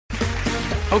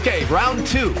Okay, round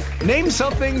two. Name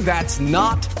something that's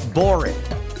not boring.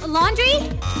 A laundry?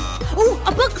 Ooh,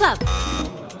 a book club.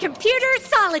 Computer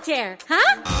solitaire,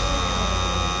 huh?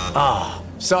 Ah,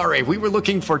 sorry, we were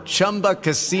looking for Chumba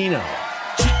Casino.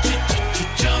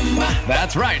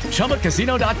 That's right.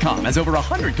 ChumbaCasino.com has over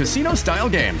 100 casino-style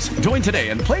games. Join today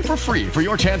and play for free for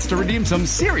your chance to redeem some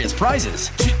serious prizes.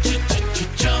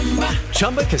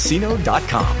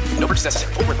 ChumbaCasino.com. No purchase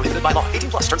necessary. Void where prohibited by law. 18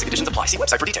 plus. Terms and conditions apply. See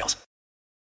website for details.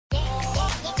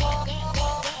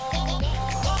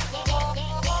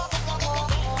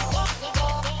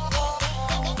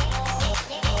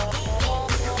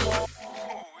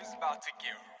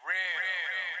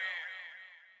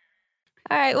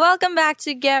 All right, welcome back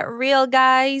to Get Real,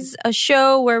 guys, a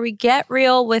show where we get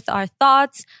real with our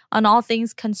thoughts on all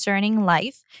things concerning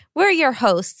life. We're your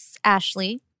hosts,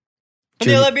 Ashley.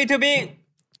 Vanilla B2B.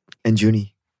 And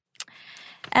Junie.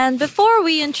 And before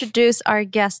we introduce our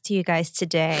guest to you guys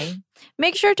today,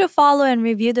 make sure to follow and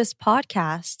review this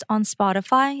podcast on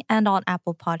Spotify and on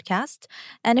Apple Podcast.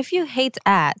 And if you hate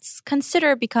ads,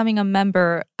 consider becoming a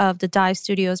member of the Dive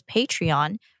Studios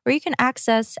Patreon, where you can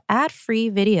access ad-free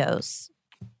videos.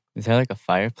 Is there like a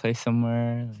fireplace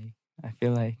somewhere? Like, I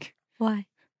feel like Why?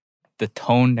 the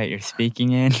tone that you're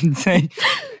speaking in, it's like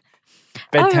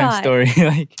bedtime All right. story.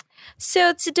 Like,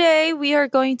 So today we are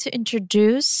going to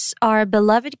introduce our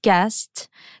beloved guest,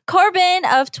 Corbin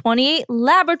of 28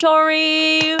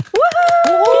 Laboratory.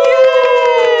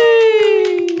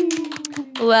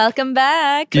 Woohoo! Welcome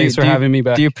back. Thanks for having me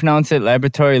back. Do you pronounce it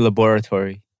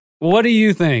laboratory? What do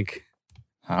you think?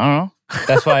 I don't know.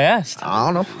 That's why I asked.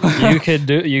 I don't know.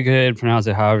 You could pronounce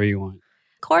it however you want.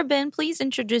 Corbin, please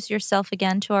introduce yourself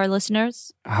again to our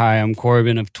listeners. Hi, I'm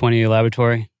Corbin of 28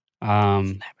 Laboratory.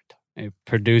 A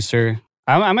producer.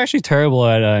 I'm actually terrible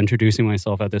at introducing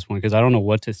myself at this point because I don't know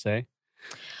what to say.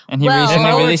 And he Well- If I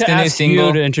recently were released to a new ask single.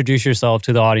 you to introduce yourself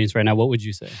to the audience right now, what would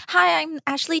you say? Hi, I'm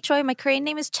Ashley Choi. My Korean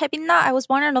name is Chebina. I was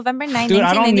born on November 9, Dude,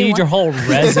 I don't need your whole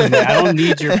resume. I don't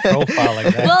need your profile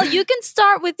like that. Well, you can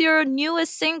start with your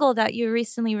newest single that you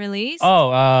recently released.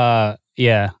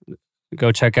 Yeah.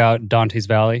 Go check out Dante's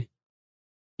Valley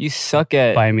You suck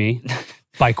at by me,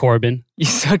 by Corbin. you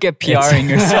suck at PRing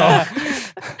yourself.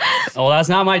 Well, that's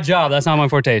not my job. That's not my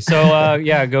forte. So,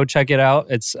 yeah, go check it out.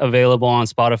 It's available on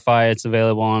Spotify. It's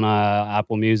available on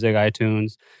Apple Music,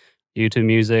 iTunes, YouTube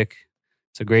Music.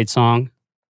 It's a great song.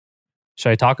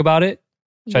 Should I talk about it?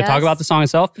 Should I talk Yes. about the song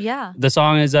itself? Yeah. The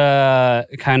song is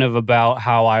kind of about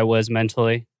how I was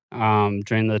mentally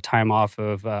during the time off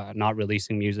of not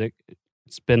releasing music.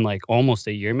 It's been like almost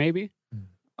a year, maybe.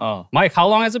 Oh, Mike, how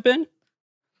long has it been?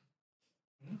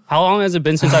 How long has it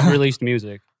been since I've released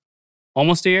music?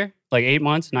 Almost a year? Like 8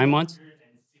 months, 9 months?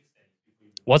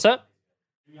 What's up?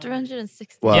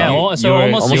 360. Wow. Yeah, You- so you were-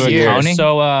 almost almost a a year. year. Counting?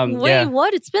 So Wait, yeah,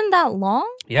 what? It's been that long?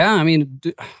 yeah. I mean,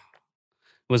 it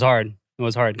was hard. It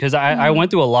was hard because I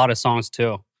went through a lot of songs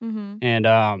too, Mm-hmm.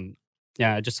 and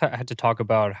yeah, I just had to talk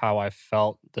about how I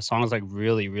felt. The song is like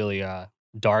really, really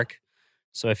dark.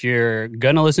 So if you're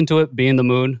gonna listen to it, be in the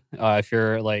mood. If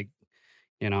you're like,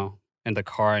 in the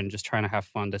car and just trying to have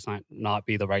fun, this might not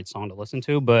be the right song to listen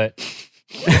to. But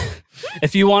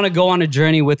if you want to go on a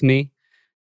journey with me,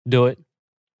 do it.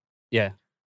 Yeah,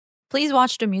 Please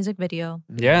watch the music video.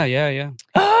 yeah.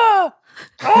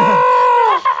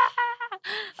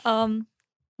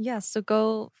 Yeah, so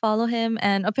go follow him.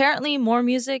 And apparently more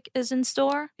music is in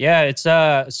store. Yeah, it's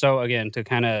so again to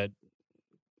kind of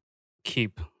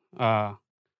keep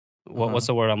what's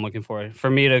the word I'm looking for? For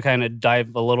me to kind of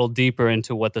dive a little deeper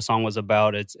into what the song was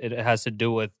about. It has to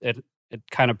do with it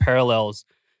kind of parallels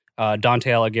Dante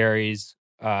Alighieri's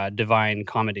Divine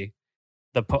Comedy,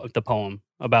 the poem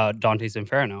about Dante's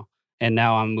Inferno. And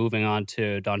now I'm moving on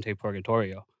to Dante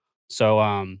Purgatorio.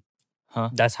 So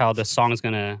that's how the song is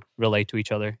going to relate to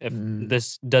each other. If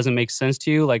this doesn't make sense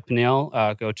to you, like Peniel,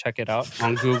 go check it out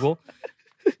on Google.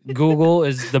 Google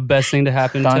is the best thing to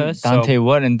happen to us. Dante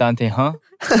what and Dante huh?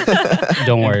 So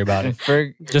don't worry about it.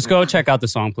 Just go check out the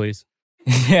song, please.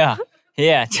 yeah.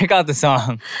 Check out the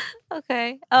song.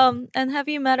 Okay. And have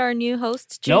you met our new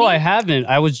host, Judy? No, I haven't.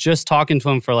 I was just talking to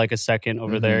him for like a second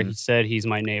over there. He said he's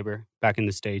my neighbor back in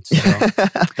the States. So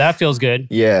that feels good.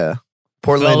 Yeah.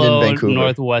 Portland Fellow and Vancouver.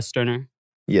 Northwesterner.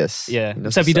 Yes. Yeah. He knows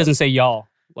Except he what's up. doesn't say y'all.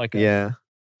 Like Yeah.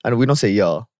 And we don't say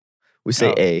y'all. We say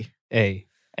Oh. A. A.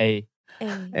 Hey,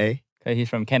 Hey. A. he's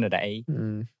from Canada, eh?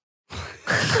 Mm.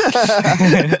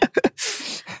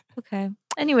 Okay.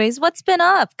 Anyways, what's been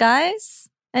up, guys?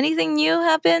 Anything new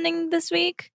happening this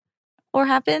week? Or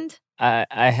happened? I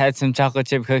had some chocolate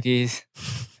chip cookies.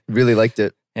 Really liked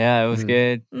it. Yeah, it was Mm.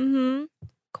 good. Mm-hmm.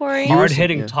 Corey? Hard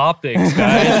hitting Yeah. topics,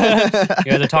 guys.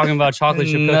 You guys are talking about chocolate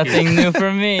chip cookies. Nothing new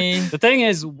for me. The thing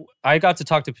is, I got to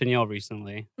talk to Peniel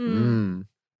recently. Mm.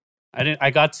 I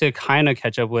got to kind of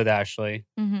catch up with Ashley.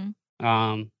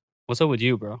 Mm-hmm. What's up with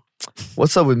you, bro?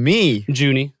 What's up with me?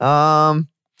 Junie.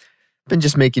 Been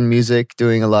just making music,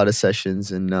 doing a lot of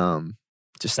sessions, and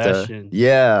just Sessions.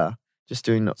 yeah, just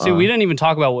doing. See, we didn't even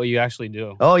talk about what you actually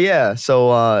do. Oh yeah,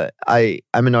 so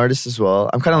I'm an artist as well.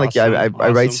 I'm kind of like I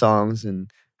write Awesome. songs and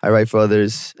I write for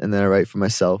others, and then I write for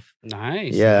myself.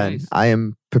 Nice. Yeah, nice. and I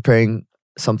am preparing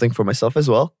something for myself as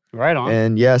well. Right on.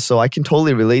 And yeah, so I can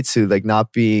totally relate to like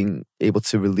not being able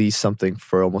to release something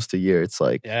for almost a year. It's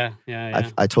like yeah.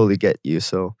 I totally get you.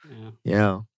 So Yeah.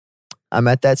 yeah, I'm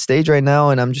at that stage right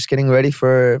now, and I'm just getting ready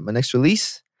for my next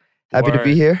release. Happy to be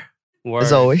Word. here Word.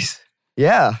 as always.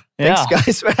 Yeah, thanks Yeah.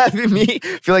 guys for having me.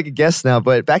 Feel like a guest now,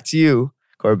 but back to you,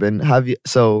 Corbin.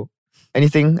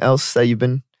 Anything else that you've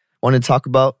been wanting to talk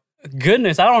about?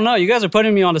 Goodness, I don't know. You guys are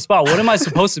putting me on the spot. What am I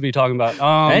supposed to be talking about?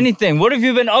 Anything. What have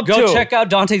you been up Go to? check out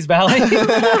Dante's Valley.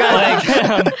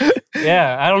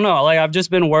 Yeah, I don't know. Like I've just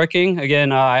been working.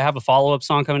 Again, I have a follow-up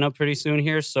song coming up pretty soon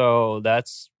here. So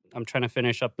I'm trying to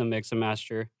finish up the mix and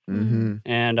master. Mm-hmm.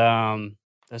 And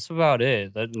that's about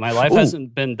it. My life Ooh.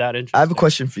 hasn't been that interesting. I have a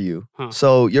question for you. Huh.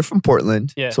 So you're from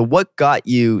Portland. Yeah. So what got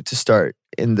you to start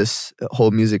in this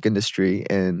whole music industry?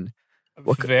 And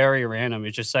what c- Very random.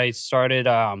 It's just I started.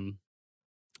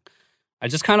 I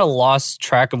just kind of lost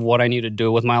track of what I need to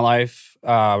do with my life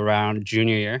around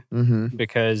junior year mm-hmm.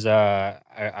 because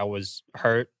I was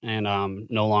hurt and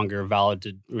no longer valid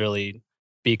to really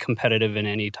be competitive in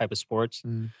any type of sports.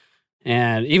 Mm.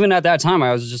 And even at that time,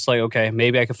 I was just like, okay,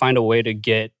 maybe I could find a way to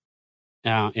get,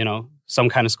 some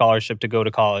kind of scholarship to go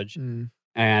to college. Mm.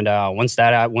 And once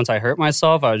I hurt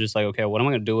myself, I was just like, okay, what am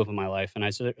I going to do with my life? And I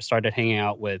started hanging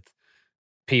out with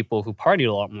people who partied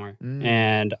a lot more. Mm.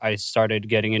 And I started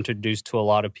getting introduced to a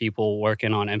lot of people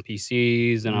working on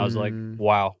MPCs. And I was like, Mm.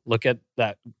 wow, look at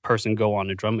that person go on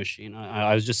a drum machine.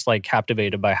 I was just like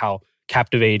captivated by how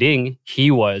captivating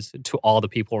he was to all the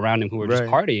people around him who were just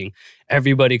Right. partying.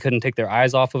 Everybody couldn't take their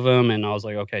eyes off of him. And I was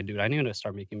like, okay, dude, I need to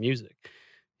start making music.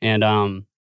 And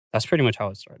that's pretty much how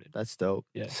it started. That's dope.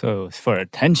 Yeah. So it's for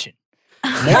attention.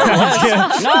 More or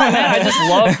less. No, man, I just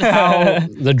loved how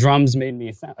the drums made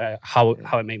me sound, how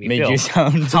it made me Made feel. you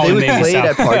sound. How They it would made me play it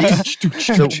at sound. parties.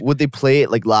 So would they play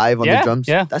it like live on the Yeah, drums?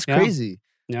 yeah, That's yeah. crazy.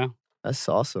 Yeah. That's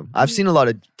awesome. I've seen a lot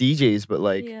of DJs, but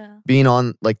like Yeah. being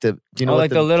on like do you know Oh, what like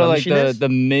the little drum like machine the is? the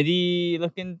MIDI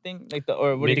looking thing, like the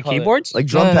or what do MIDI you call keyboards? like it?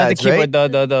 drum No, not pads, the keyboard,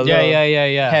 right? the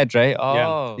Yeah. head, right?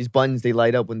 Oh, These buttons they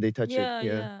light up when they touch Yeah, it.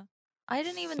 yeah. I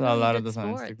didn't even Saw know a you lot did of those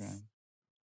on sports. Instagram.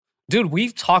 Dude,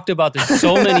 we've talked about this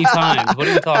so many times. What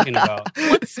are you talking about?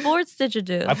 What sports did you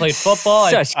do? I played football.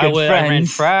 Such I good ran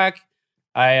friends. track.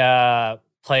 I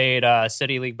played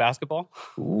City League basketball.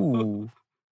 Ooh.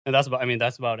 And that's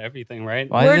about everything, right?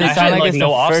 Why Where does did it sound you- like like it's no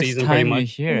the off first season pretty time you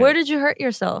much. hear it? Where did you hurt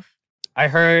yourself? I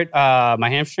hurt my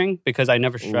hamstring because I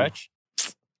never Ooh. stretch.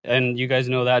 And you guys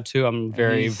know that too. I'm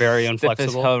very, He's very stiff as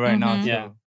inflexible. hell right now. Mhm. too. Yeah.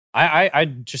 I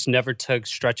just never took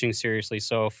stretching seriously.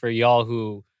 So for y'all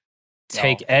who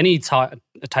take any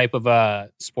type of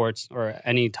sports or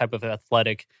any type of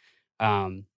athletic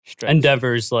Stretch.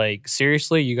 endeavors like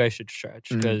seriously, you guys should stretch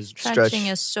Mm. because Stretching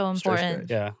Stretch. is so Stretch, important.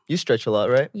 yeah. You stretch a lot,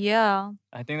 right? Yeah.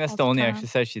 I think that's All the the only time.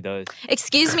 exercise she does.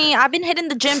 Excuse me, I've been hitting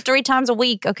the gym 3 times a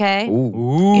week, okay?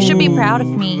 Ooh. You should be proud of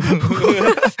me.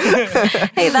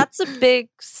 Hey, that's a big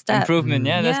step. Improvement.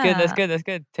 Yeah, that's good. That's Yeah. good. That's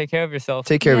good. Take care of yourself.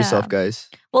 Take care of Yeah. yourself, guys.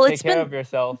 Well, Take it's care been of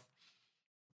yourself.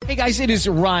 Hey guys, it is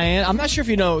Ryan. I'm not sure if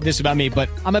you know this about me, but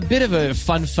I'm a bit of a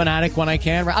fun fanatic when I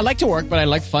can. I like to work, but I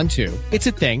like fun too. It's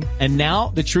a thing. And now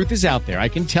the truth is out there. I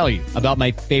can tell you about my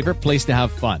favorite place to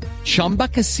have fun. Chumba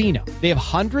Casino. They have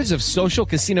hundreds of social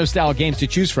casino style games to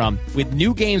choose from with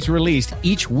new games released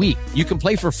each week. You can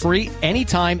play for free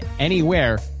anytime,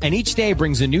 anywhere. And each day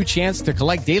brings a new chance to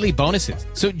collect daily bonuses.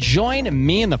 So join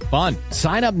me in the fun.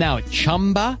 Sign up now at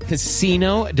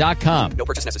ChumbaCasino.com. No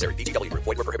purchase necessary. VGW Group.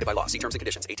 Void were prohibited by law. See terms and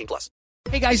conditions. 18+.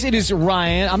 Hey guys, it is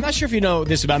Ryan. I'm not sure if you know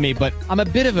this about me, but I'm a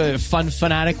bit of a fun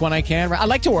fanatic when I can. I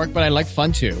like to work, but I like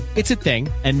fun too. It's a thing.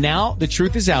 And now the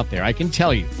truth is out there. I can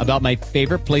tell you about my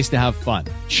favorite place to have fun.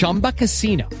 Chumba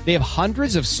Casino. They have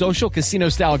hundreds of social casino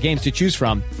style games to choose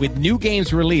from with new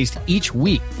games released each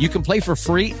week. You can play for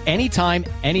free anytime,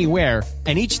 anywhere.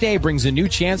 And each day brings a new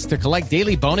chance to collect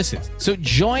daily bonuses. So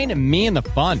join me in the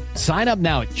fun. Sign up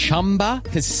now at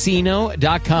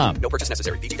ChumbaCasino.com. No purchase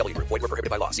necessary. VGW Group. Void were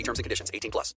prohibited by law. See terms and conditions.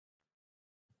 18+.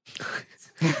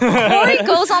 Corey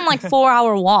goes on like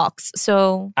 4-hour walks,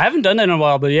 so I haven't done that in a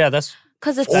while, but yeah, that's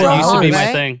because it's Four so hours, used to hot, be my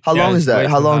right? thing. How Yeah, long is it's way that?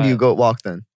 How too long do hot. you go walk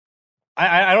then?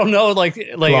 I don't know, like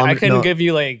I couldn't no. give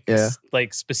you like Yeah.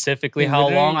 like specifically Yeah, how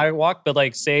long literally. I walked, but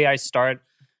like say I start,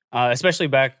 especially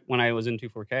back when I was in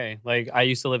 24K, like I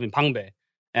used to live in Pangbae,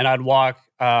 and I'd walk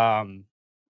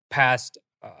past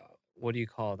what do you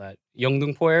call that,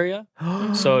 Yeongdeungpo area.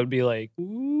 So it'd be like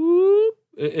whoop,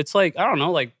 it's like I don't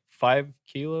know, like 5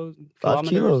 kilos. 5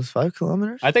 kilometers. 5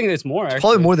 kilometers. I think it's more. It's Actually.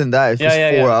 probably more than that. If Yeah, it's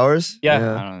yeah, 4 yeah. hours. Yeah. I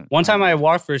don't, One time I don't know.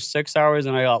 walked for 6 hours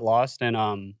and I got lost, and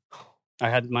I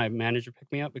had my manager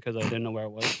pick me up because I didn't know where I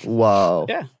was. Wow.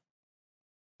 Yeah.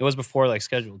 It was before like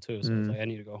scheduled too, so I was Mm. like, I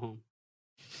need to go home.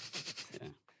 Yeah.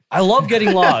 I love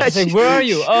getting lost. It's like, where are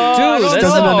you? Oh, Dude, I don't that's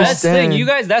doesn't the know. best thing. understand. You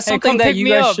guys, that's Hey, something come that pick you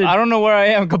me guys up. should. I don't know where I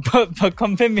am, but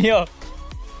come pick me up.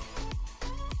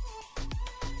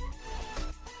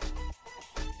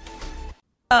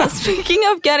 Speaking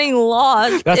of getting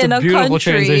lost That's in a a beautiful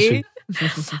country,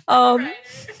 um,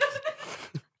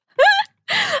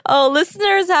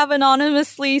 listeners have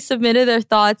anonymously submitted their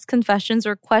thoughts, confessions,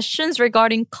 or questions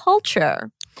regarding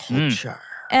culture. Culture.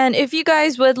 And if you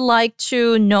guys would like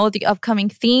to know the upcoming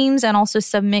themes and also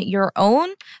submit your own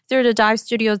through the Dive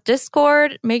Studios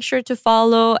Discord, make sure to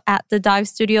follow at the Dive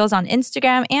Studios on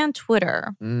Instagram and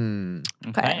Twitter. Mm.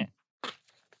 Okay.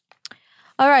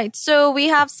 All right, so we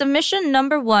have submission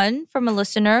number 1 from a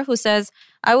listener who says,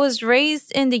 I was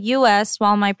raised in the US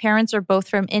while my parents are both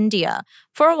from India.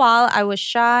 For a while, I was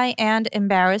shy and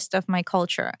embarrassed of my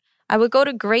culture. I would go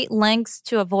to great lengths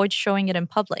to avoid showing it in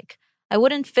public. I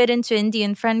wouldn't fit into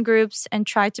Indian friend groups and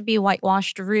tried to be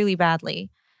whitewashed really badly.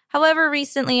 However,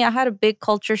 recently I had a big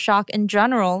culture shock in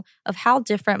general of how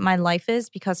different my life is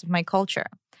because of my culture.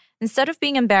 Instead of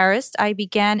being embarrassed, I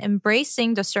began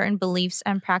embracing the certain beliefs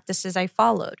and practices I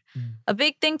followed. A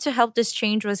big thing to help this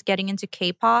change was getting into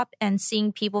K-pop and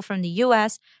seeing people from the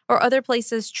US or other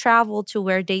places travel to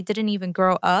where they didn't even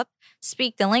grow up,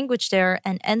 speak the language there,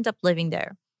 and end up living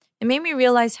there. It made me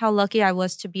realize how lucky I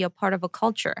was to be a part of a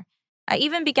culture. I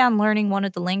even began learning one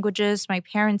of the languages my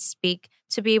parents speak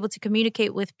to be able to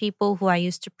communicate with people who I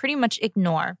used to pretty much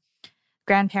ignore,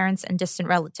 grandparents and distant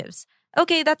relatives.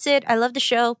 Okay, that's it. I love the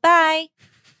show. Bye.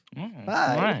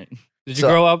 Bye. All right. Did you So-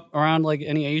 grow up around like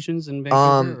any Asians in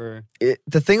Vancouver?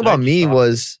 The thing Did I about just me stop?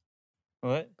 was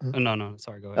What? Or? Oh, no.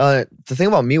 Sorry, go ahead. the thing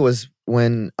about me was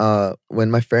when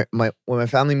my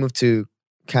family moved to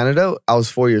Canada, I was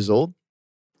 4 years old,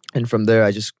 and from there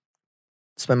I just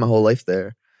spent my whole life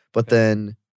there. But Okay.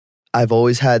 then I've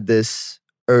always had this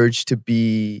urge to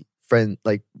be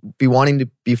wanting to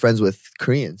be friends with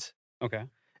Koreans. Okay.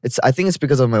 I think it's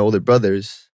because of my older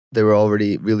brothers. They were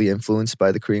already really influenced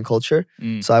by the Korean culture.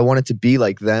 Mm. So I wanted to be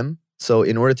like them. So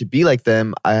in order to be like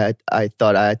them, I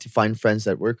thought I had to find friends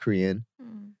that were Korean.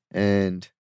 And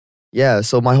yeah,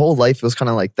 so my whole life was kind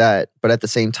of like that. But at the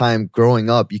same time, growing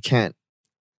up, you can't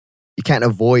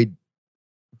avoid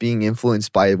being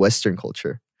influenced by Western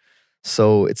culture.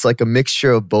 So it's like a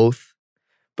mixture of both.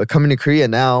 But coming to Korea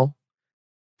now,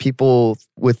 people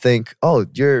would think, "Oh,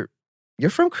 you're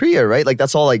from Korea, right?" Like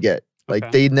that's all I get. Like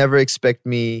Okay. they never expect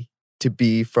me to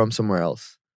be from somewhere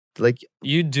else. Like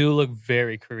You do look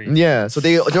very Korean. yeah, so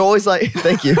they're always like,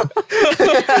 "Thank you."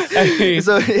 mean,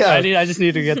 so yeah, I just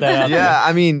need to get that out yeah.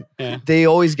 I mean, Yeah. they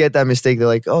always get that mistake. They're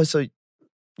like, "Oh, so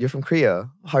you're from Korea?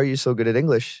 How are you so good at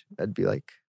English?" I'd be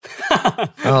like, there.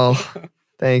 "Oh,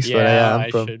 thanks, but yeah, I'm I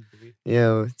from." should be.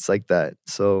 Yeah, it's like that.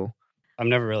 So, I've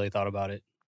never really thought about it.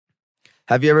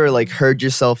 have you ever like heard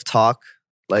yourself talk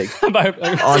like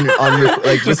on your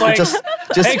like Just just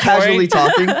like, "Hey, casually Corey."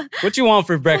 talking? What you want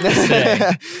for breakfast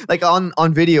today? Like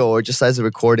on video or just as a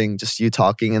recording, just you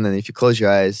talking, and then if you close your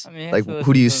eyes, I mean, he like has to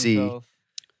who do you listen to see? You himself.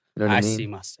 know what I I mean? see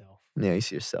myself. Yeah, you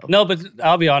see yourself. No, but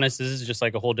I'll be honest. This is just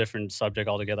like a whole different subject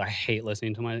altogether. I hate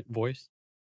listening to my voice.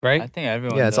 Right? I think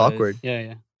everyone. Yeah, it's does. awkward.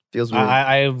 Yeah. Feels weird.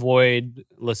 I avoid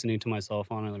listening to myself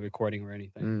on a recording or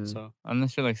anything. Mm. So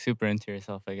Unless you're like super into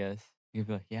yourself, I guess. You could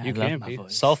be like, yeah, you I love can my be.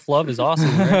 voice. Self love is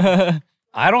awesome. Right?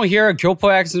 I don't hear a Kyopo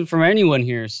accent from anyone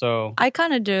here. So I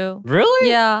kind of do. really,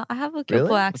 Yeah, I have a Kyopo Really?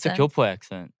 What's a accent. Kyopo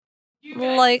accent?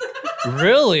 Like,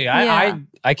 really, Yeah.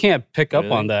 I can't pick up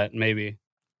Really? on that. Maybe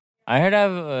I heard I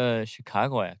have a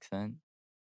Chicago accent.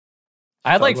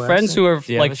 I had like Chicago friends who accent? are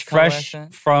Do you have like a Chicago fresh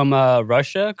accent? from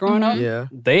Russia growing up. yeah.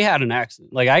 They had an accent.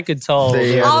 Like I could tell.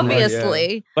 They they had were an from accent. Russia.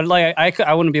 obviously. But like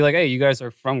I wouldn't be like, hey, you guys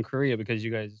are from Korea because you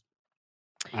guys.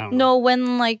 I don't know. No,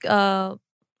 when like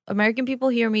American people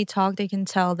hear me talk, they can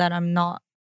tell that I'm not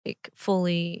like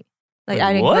fully like Wait,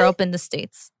 I didn't what? grow up in the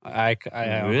States. I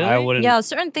Really? wouldn't. Yeah,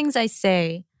 certain things I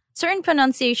say, certain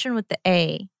pronunciation with the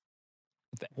A.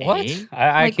 The What? A?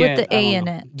 I Like with can't. the I A don't in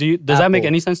know. it. Does that make Apple.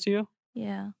 any sense to you?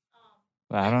 Yeah.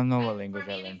 Well, I don't know what language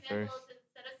I learned first.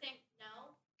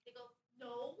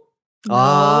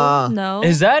 No.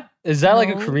 Is that like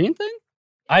a No. Korean thing?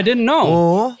 I didn't know.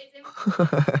 Oh.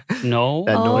 No.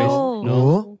 That noise. Oh.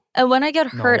 No. And when I get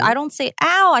hurt, No. I don't say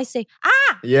ow. I say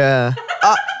ah. Yeah.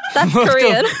 That's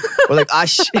Korean. Or like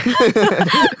ash.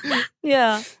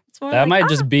 Yeah. It's more That like, might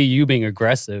just be you being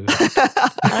aggressive. I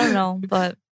don't know.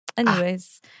 But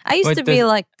anyways, I used But to be does-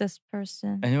 like this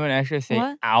person. Anyone actually say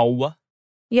What? ow?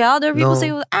 Yeah, other people No.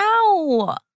 say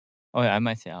ow. Oh, yeah, I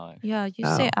might say ow. Yeah, you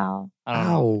say ow. I don't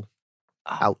know.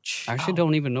 Ow. Ouch. I actually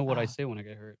don't even know what I say when I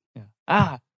get hurt. Yeah.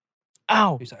 Ah.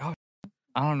 Ow. He's like, oh,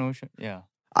 I don't know. Yeah.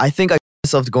 I think I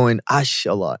myself going ash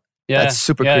a lot. yeah. That's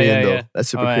super Yeah, Korean yeah, though. yeah. That's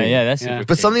super Oh, yeah, Korean. yeah, that's Yeah. super But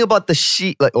Korean. something about the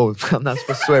she, like, oh, I'm not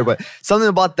supposed to swear, but something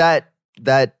about that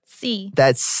C.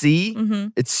 C, Mm-hmm.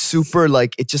 it's super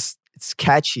like it's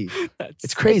catchy.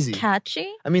 It's crazy. Catchy.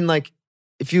 I mean, like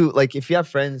if you have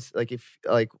friends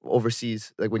like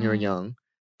overseas, like when you were Mhm. young,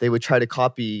 they would try to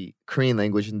copy Korean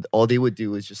language, and all they would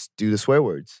do is just do the swear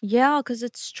words. Yeah, because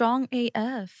it's strong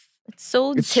AF. It's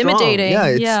so It's strong. intimidating. Yeah,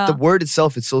 it's the word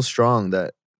itself. It's so strong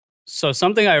that So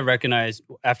something I recognized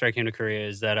after I came to Korea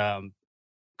is that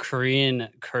Korean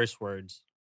curse words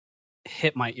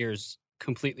hit my ears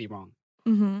completely wrong.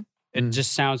 Mm-hmm. It Mm.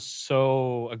 just sounds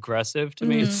so aggressive to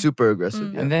me. Mhm. it's super aggressive.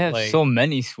 Mm. Yeah. And they have Like- so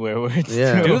many swear words.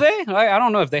 Yeah. too. Do they? I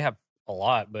don't know if they have a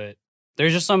lot, but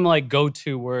there's just some like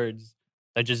go-to words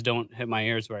that just don't hit my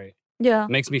ears right. Yeah.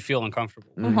 Makes me feel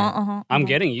uncomfortable. Mm. I'm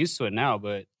getting used to it now,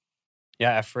 but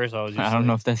yeah, at first I was just I don't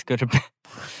know if that's good or bad.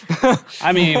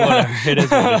 I mean, whatever. It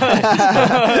is what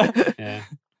it is. Yeah.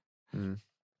 Mm.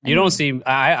 You don't see.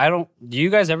 I don't. Do you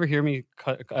guys ever hear me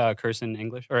curse in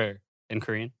English or in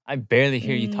Korean? I barely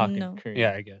hear you talking No. Korean.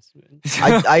 Yeah, I guess.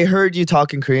 I heard you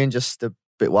talk in Korean just a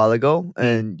bit while ago,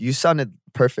 and you sounded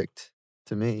perfect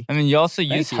to me. I mean, you also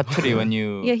Thank use you. haturi when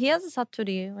you. Yeah, he has a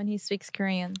saturi when he speaks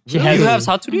Korean. He You has have his-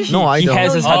 saturi? No, I he don't.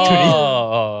 has his Oh, haturi.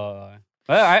 Oh,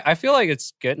 well, I feel like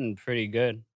it's getting pretty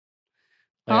good.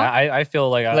 Like, Huh? I feel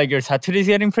like Like your saturi is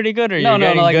getting pretty good, or no, you're no,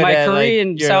 getting no. Like good my at,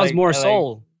 Korean you're sounds like- more like-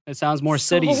 soul. It sounds more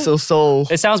city. So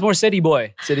It sounds more city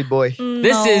boy. city boy.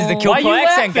 This is the No. Why Kyopo you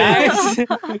accent, laughing?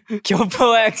 guys.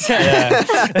 Kyopo accent.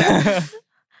 Yeah.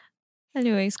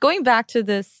 Anyways, going back to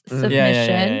this Mm.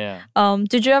 submission, yeah.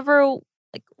 did you ever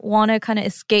like want to kind of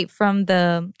escape from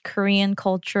the Korean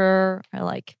culture or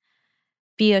like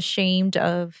be ashamed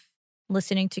of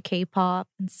listening to K-pop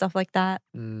and stuff like that?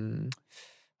 Mm.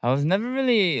 I was never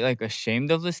really like ashamed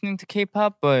of listening to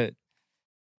K-pop, but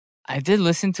I did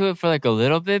listen to it for like a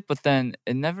little bit, but then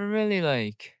it never really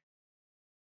like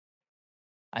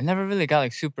I never really got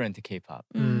like super into K-pop.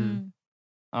 Mm.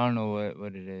 I don't know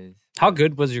what it is. How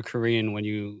good was your Korean when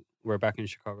you were back in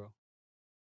Chicago?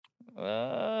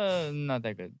 Not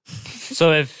that good.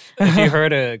 So if you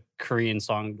heard a Korean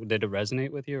song, did it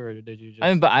resonate with you, or did you just? I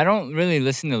mean, but I don't really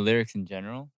listen to lyrics in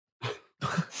general.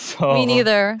 So Me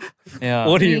neither. Yeah.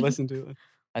 what do you Me- listen to?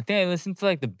 I think I listen to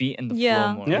like the beat and the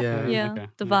Yeah. flow more. Yeah. Yeah, Okay.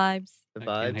 the Yeah. vibes. The I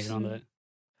can't vibes. hate on that.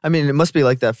 I mean, it must be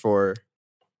like that for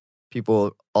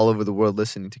people all over the world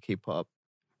listening to K-pop.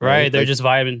 Right, they're Like, just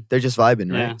vibing. they're just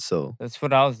vibing, right? Yeah. So That's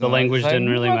what I was The doing. I was language like, didn't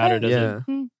really matter, okay. does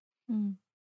yeah. it? Mm.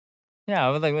 Yeah, I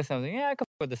would like listen. I was like, yeah, I could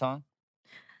fuck with the song.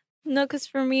 No, because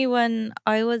for me, when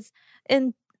I was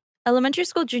in elementary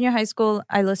school, junior high school,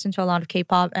 I listened to a lot of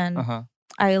K-pop and Uh-huh.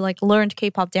 I like learned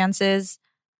K-pop dances.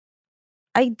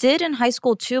 I did in high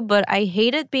school too, but I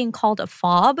hated being called a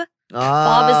fob.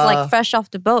 Fob is like fresh off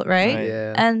the boat, right? Right.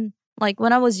 Yeah. And like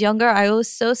when I was younger, I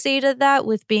associated that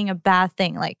with being a bad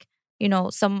thing, like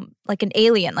some like an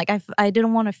alien. Like I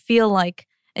didn't want to feel like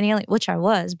an alien, which I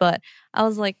was, but I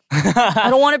was like, I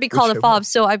don't want to be called Which a I fob,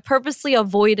 so I purposely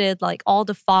avoided like all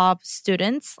the fob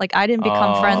students. Like I didn't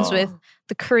become friends Oh. with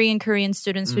the Korean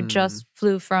students who just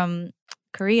flew from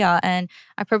Korea, and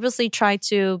I purposely tried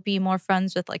to be more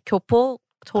friends with like Kyopo,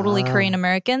 totally Ah. Korean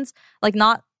Americans, like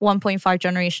not 1.5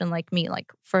 generation like me,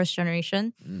 like first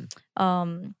generation.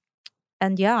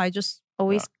 And yeah, I just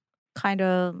always kind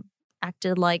of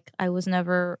acted like I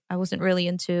wasn't really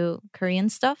into Korean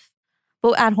stuff.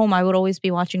 But at home, I would always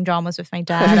be watching dramas with my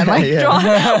dad and like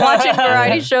Yeah. watching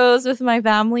variety shows with my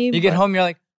family. You get but- home, you're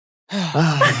like,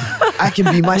 I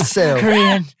can be myself.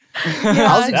 Korean. I was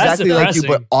That's exactly like you, but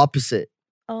depressing. opposite.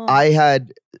 Oh. I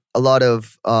had a lot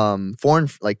of foreign,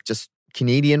 like just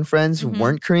Canadian friends who Mhm.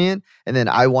 weren't Korean, and then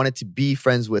I wanted to be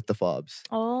friends with the fobs.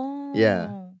 Oh. Yeah.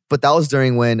 But that was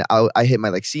during when I hit my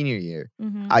like senior year.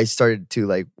 Mhm. I started to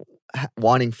like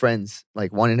wanting friends,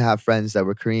 like wanting to have friends that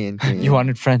were Korean. You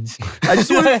wanted friends. I just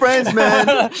wanted friends, man.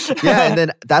 Yeah, and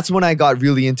then that's when I got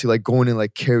really into like going to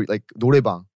like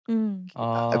노래방.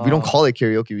 Mm. We don't call it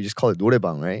karaoke, we just call it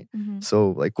노래방, right? Mhm.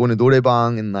 So like going to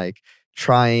노래방 and like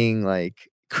trying like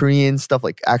Korean stuff,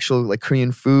 like actual like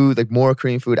Korean food, like more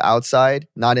Korean food outside,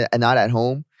 not at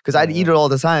home. Because I'd eat it all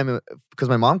the time because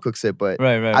my mom cooks it, but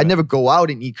I'd never go out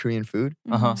and eat Korean food.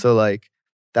 So like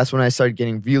that's when I started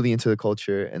getting really into the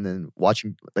culture, and then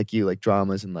watching like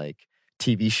dramas and like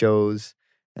TV shows,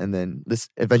 and then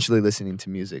eventually listening to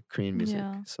music, Korean music.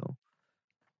 Yeah. So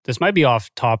This might be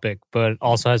off topic, but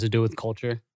also has to do with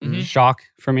culture. Mhm. Shock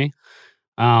for me.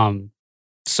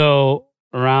 So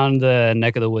around the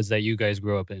neck of the woods that you guys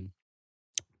grew up in,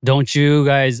 don't you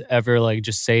guys ever like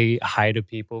just say hi to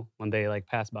people when they like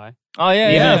pass by? Oh yeah,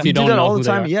 Even yeah. if you do don't that know all who the they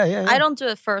time. are. Yeah. I don't do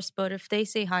it first, but if they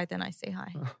say hi, then I say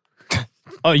hi.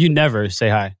 Oh, you never say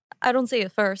hi. I don't say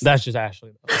it first. That's just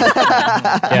Ashley.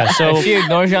 Yeah, so if she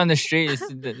ignores you on the street,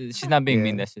 she's not being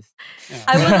mean. That's just.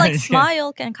 I would like Just kidding.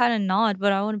 smile and kind of nod,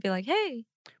 but I wouldn't be like, hey.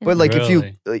 But like if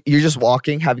Really? you're just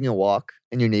having a walk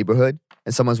in your neighborhood,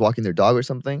 and someone's walking their dog or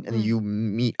something, and then Mm. you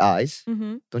meet eyes,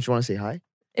 Hmm. don't you want to say hi?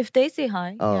 If they say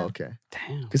hi. Oh, yeah. okay.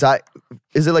 damn. Because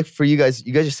is it like for you guys?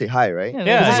 You guys just say hi, right? Yeah,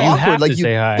 Yeah, Because it's you awkward. have Like to you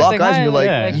say hi. block It's like, eyes and you're hi, like,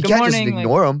 yeah. you Good can't just morning, like,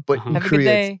 ignore them. But Uh-huh. in Have a good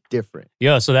Korea, day. it's different.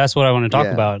 Yeah, so that's what I want to talk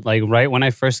Yeah. about. Like right when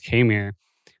I first came here,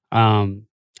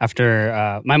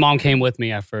 after my mom came with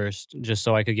me at first, just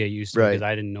so I could get used to it Right. because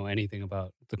I didn't know anything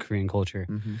about the Korean culture.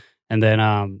 Mhm. And then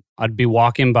I'd be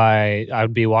walking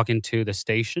to the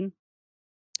station.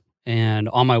 And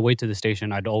on my way to the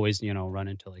station, I'd always, run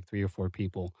into like 3 or 4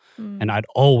 people. Mm. And I'd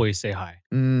always say hi.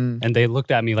 Mm. And they looked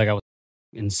at me like I was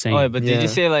insane. Oh, but did Yeah. you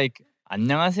say like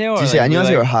안녕하세요? Or Do you say like,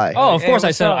 annyeonghaseyo or hi? Oh, of Hey, course I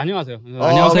what's said up? 안녕하세요. Oh,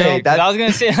 안녕하세요. okay. Okay, 'cause I was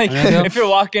gonna say like 안녕하세요. if you're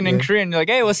walking in Yeah. Korean, you're like,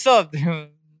 hey, what's up?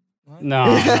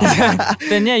 No.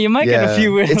 Then yeah, you might get a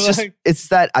few weird. It's just like, it's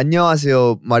that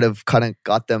안녕하세요 might have kind of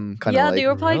got them kind of Yeah, like they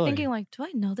were probably really? thinking like, do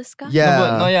I know this guy?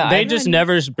 yeah. no, yeah, They I, just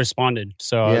never responded.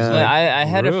 So I was Yeah. like, I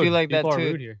had a rude. feel like that People are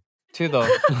too. rude here. Too though.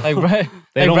 Like right,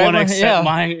 They like, don't right want to when- accept yeah.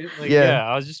 my Yeah.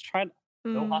 I was just trying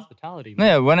no Mm. hospitality. No,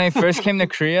 yeah, when I first came to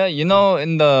Korea, in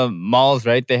the malls,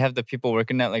 right? They have the people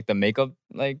working at like the makeup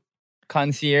like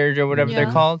concierge or whatever they're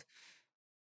Yeah. called.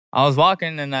 I was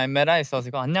walking and I met Ice. I was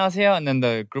like, oh, 안녕하세요. And then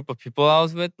the group of people I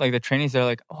was with, like the trainees, they're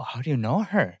like, oh, how do you know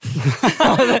her?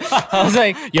 I was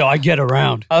like, Yo, I get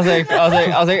around. I was like, what?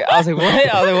 I was like,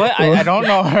 what? I don't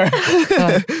know her. They're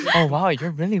like, oh wow,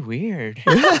 you're really weird.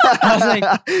 I was like,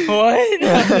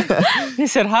 what? He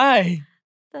said hi.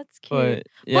 That's cute. But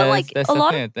yeah, like, that's a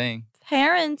lot definitely of- a thing.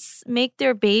 Parents make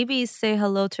their babies say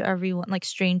hello to everyone, like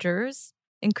strangers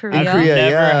in Korea. I've Korea,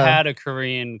 never yeah. had a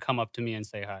Korean come up to me and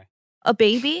say hi. A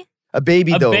baby? A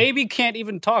baby A though. baby can't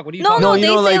even talk. What are you No, talking No, about? you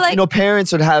they know, say, like, like-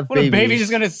 parents would have What, a babies. baby's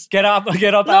just gonna get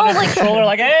up No, out of like- his shoulder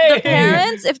like, hey. The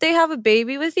parents, if they have a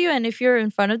baby with you and if you're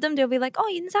in front of them, they'll be like, oh,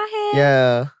 인사해.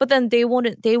 Yeah. But then they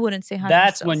wouldn't say hi.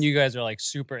 That's when themselves. you guys are like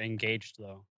super engaged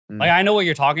though. Mm. Like I know what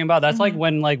you're talking about. That's like Mhm.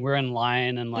 when like we're in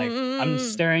line and like I'm Mm.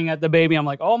 staring at the baby. I'm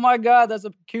like, oh my god, that's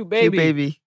a cute baby. Cute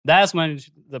baby. That's when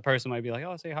the person might be like,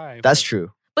 oh, say hi. That's But-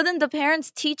 true. But then the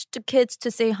parents teach the kids to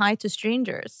say hi to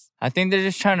strangers. I think they're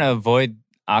just trying to avoid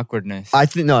awkwardness. I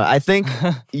think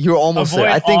you're almost Avoid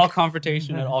there. I all think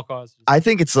confrontation at all costs.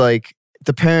 it's like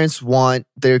the parents want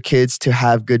their kids to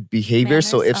have good behavior.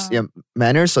 So if Manners,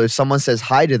 manners, so if someone says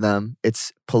hi to them,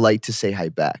 it's polite to say hi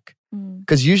back. Mm.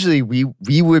 Because usually we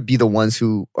would be the ones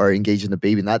who are engaged in the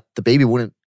baby, not the baby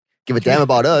wouldn't give a damn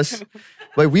about us.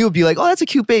 But we would be like, oh, that's a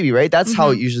cute baby, right? That's how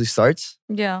it usually starts.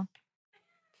 Yeah.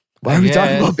 Why are we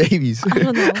talking Yes. about babies? I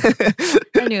don't know.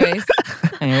 Anyways.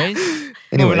 Anyways,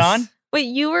 Anyways. moving on. Wait,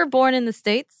 you were born in the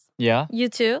States? Yeah. You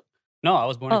too? No, I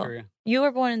was born in Oh. Korea. You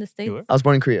were born in the States? were? I was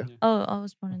born in Korea. Oh, I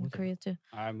was born in Korea too.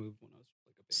 I moved when I was like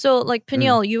a baby. So, like,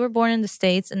 Peniel, you were born in the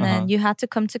States and then Uh-huh. you had to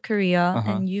come to Korea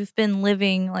Uh-huh. and you've been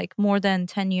living like more than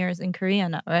 10 years in Korea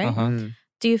now, right? Uh-huh. Mm.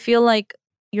 Do you feel like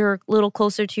you're a little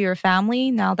closer to your family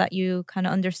now that you kind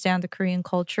of understand the Korean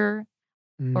culture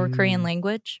or Korean Mm.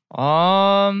 language?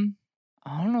 I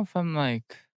don't know if I'm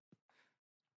like.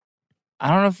 I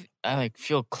don't know if I like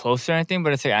feel close or anything,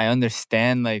 but it's like I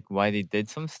understand like why they did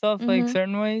some stuff like Mhm.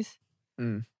 certain ways.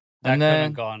 Mm. That And could then-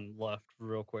 have gone left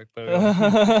real quick, but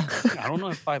I I don't know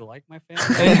if I like my family.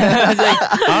 was like,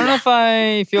 I don't know if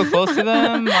I feel close to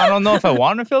them. I don't know if I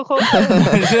want to feel close to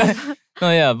them. No,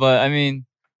 yeah, but I mean,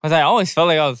 because I always felt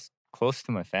like I was close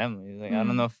to my family. Like I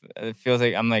don't know if it feels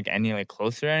like I'm like any like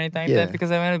closer or anything like Yeah. that because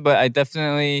I went, but I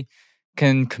definitely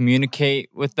can communicate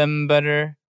with them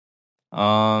better.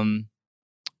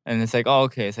 And it's like, oh,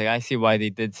 okay. It's like I see why they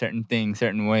did certain things,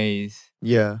 certain ways,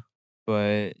 Yeah.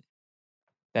 but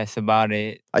that's about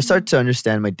it. I start to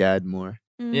understand my dad more.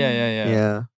 Yeah.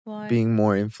 Yeah. Why? Being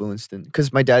more influenced in,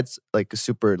 because my dad's like a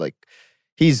super like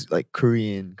He's like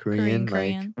Korean. Like,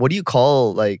 Korean. what do you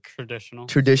call like Traditional.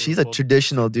 tradition? He's a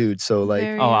traditional dude. So like,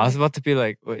 Very- Oh, I was about to be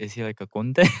like, what, is he like a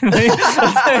konde?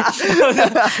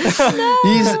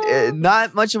 he's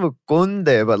not much of a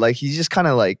gonde, but like he's just kind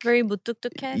of like, very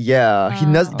mutuktuk해. yeah, he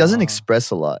doesn't Oh. express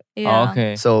a lot. Yeah. Oh,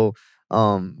 okay. So,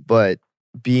 but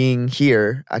being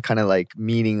here, I kind of like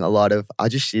meeting a lot of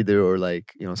아저씨들 or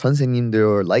like 선생님들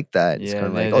or like that. It's Yeah, kind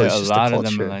of like, there- it's a just lot the of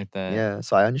them culture. are like that. Yeah,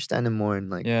 so I understand him more and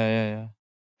like, Yeah.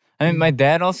 I mean, my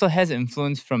dad also has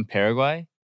influence from Paraguay.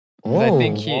 'Cause I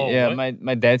think Whoa, what?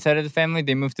 my dad's side of the family,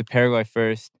 they moved to Paraguay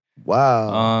first.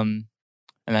 wow.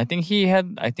 And I think he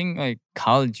had, like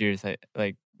college years,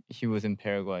 like he was in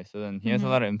Paraguay. So then he has a Mhm.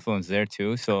 lot of influence there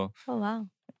too. So Oh wow.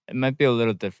 it might be a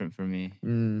little different for me.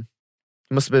 He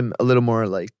must have been a little more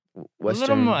like Western.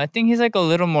 A little more, I think he's like a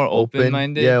little more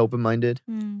open-minded. Yeah, open-minded.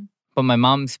 Mm, But my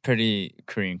mom's pretty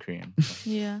Korean.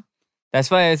 yeah. That's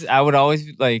why I would always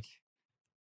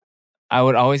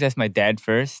ask my dad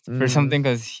first for Mm. something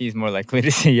because he's more likely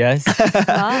to say yes.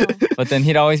 Wow. But then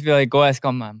he'd always be like, "Go ask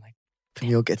Oma." I'm like,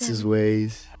 Peniel gets his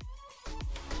ways.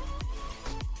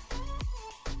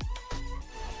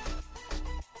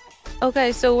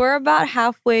 Okay, so we're about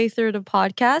halfway through the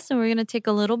podcast, and we're gonna take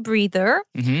a little breather.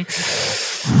 mm-hmm.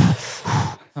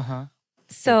 uh-huh.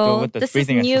 So with the this is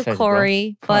breathing new, exercise, bro.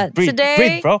 Corey. Come on, But breathe, today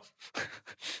breathe, bro.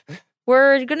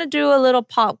 we're gonna do a little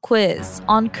pop quiz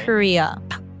on Korea.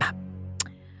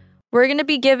 We're gonna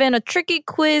be given a tricky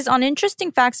quiz on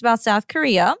interesting facts about South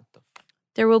Korea.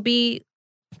 There'll be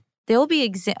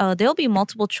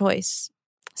multiple choice,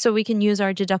 so we can use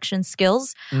our deduction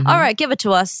skills. Mhm. All right, give it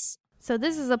to us. So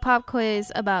this is a pop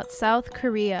quiz about South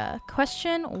Korea.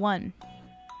 Question 1.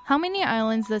 How many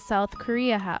islands does South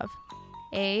Korea have?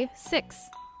 A. 6.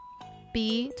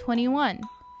 B. 21.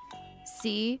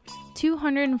 C.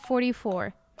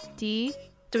 244. D.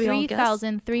 Do we all guess?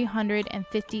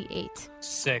 3,358.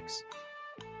 6.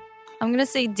 I'm gonna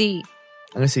say D.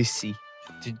 I'm gonna say C.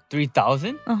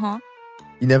 3,000? Uh-huh.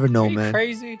 You never know, Are you man.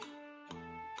 crazy?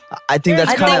 I think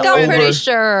that's I kind think of I'm over. pretty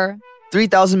sure.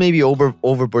 3,000 maybe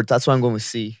overboard. That's why I'm going with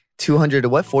C. 200 to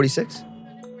what? 46?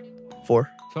 4?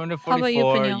 244. How about you,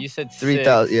 Peniel? You said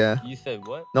 3,000, 6. yeah. You said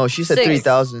what? No, she said 6.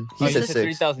 3,000. Oh, He you said said 6.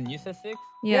 3,000. You said 6?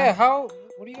 Yeah. How?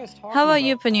 What are you guys talking How about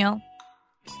you, about? Peniel?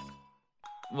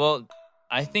 Well,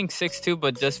 I think 6 too,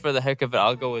 but just for the heck of it,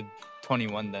 I'll go with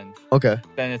 21 then. Okay.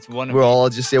 Then it's one of We're each. all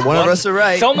just, one of us are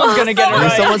right. Someone's gonna get it Yeah,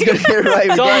 right. someone's gonna get it right.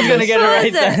 Someone's gonna regardless. get it Who right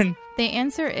is it? then. The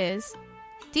answer is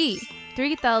D.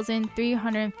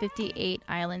 3,358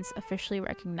 islands officially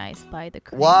recognized by the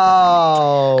Korean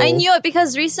Wow. I knew it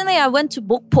because recently I went to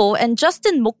Mokpo, and just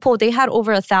in Mokpo they had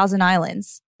over 1,000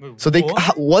 islands. So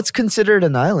what's considered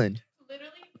an island?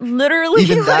 Literally,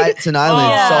 Even like, that's an island.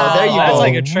 Yeah. So there you That's go.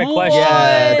 like a trick question.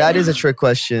 Yeah, that is a trick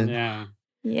question. Yeah.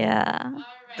 yeah.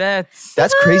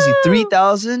 That's crazy.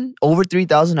 3,000? Over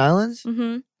 3,000 islands?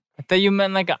 Mm-hmm. I thought you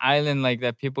meant like an island like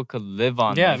that people could live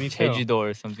on. Yeah, like me too. Jeju-do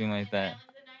or something like that.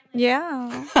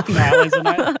 Yeah. An island's an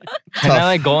island. Can I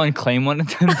like go and claim one of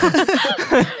them?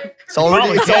 It's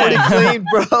already clean,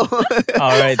 bro.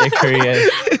 All right, the Korea.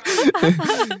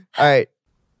 All right.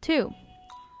 2.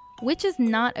 Which is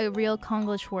not a real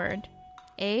Konglish word?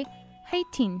 A.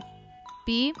 하이틴.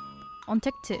 B.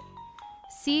 언택트.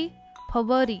 C.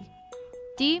 버버리.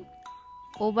 D.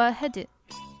 오버헤드.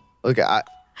 Okay, I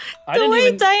The didn't way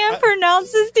even. Diane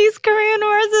pronounces these Korean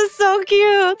words is so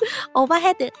cute.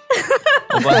 Overhead.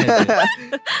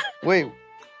 wait.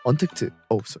 언택트.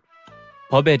 Oh, sorry.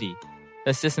 Poberi.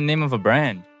 That's just the name of a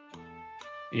brand.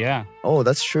 Yeah. Oh,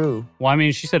 that's true. Well, I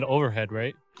mean, she said overhead,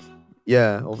 right?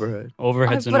 Yeah, overhead.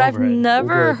 Overhead's an But I've overhead.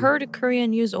 never Overhead. heard a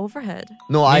Korean use overhead.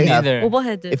 No, Me I have. neither.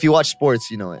 Overhead. If you watch sports,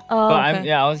 you know it. Oh, But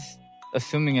okay. I was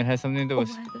assuming it has something to do with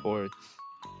Overhead. sports.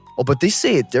 Oh, but they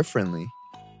say it differently.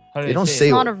 How do They don't say say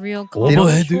It's it? not a real They don't.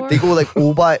 Konglish word. They go like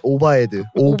오바헤드.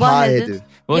 오바헤드.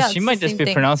 Well, Yeah, she it's might the just same be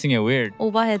thing. pronouncing it weird.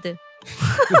 Overhead.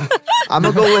 I'm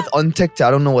gonna go with 언택트.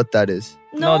 I don't know what that is.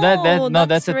 No,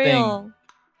 that's a thing. real.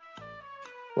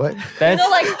 What? That's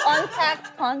like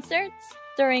untacked concerts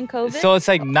during COVID. so it's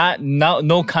like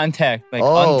no contact, like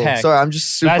Oh, untacked. sorry. I'm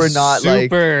just super That's not like.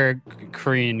 super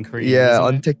Korean. Yeah,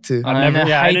 isn't it? 언택트. I've never-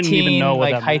 yeah, I didn't even know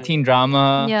what like that high meant. teen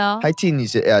drama. yeah. 하이틴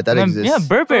is yeah, that exists. Yeah,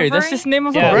 Burberry. That's Burberry? just the name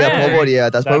of Yeah, a Oh, yeah, brand. Burberry. Yeah,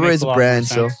 that's That Burberry makes is a a lot brand. more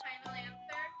So sense.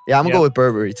 yeah, I'm gonna Yeah. go with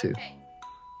Burberry too.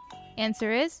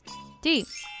 Answer is D.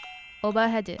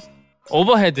 오버헤드.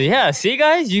 Overhead. Yeah, see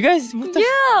guys, you guys. What the Yeah,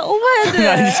 No, I'm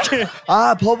overhead. just kidding.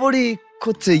 Ah, Burberry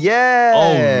코트. Yeah.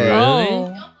 Oh, really?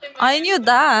 Oh, I knew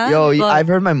that. Yo, but I've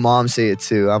heard my mom say it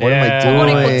too. What am I Yeah.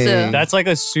 Burberry doing? 코트. That's like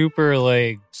a super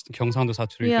like 경상도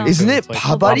사투리. Yeah. thing, Isn't so it it's like-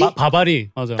 바바리?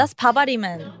 바바리. 맞아. that's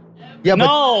바바리맨. Yeah, but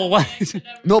No.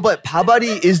 no, but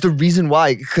Pabari is the reason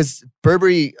why. Because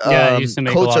Burberry Yeah, it used to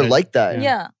make a coats lot are of- like that.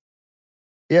 Yeah.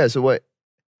 Yeah. So what?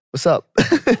 What's up? Is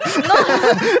Is it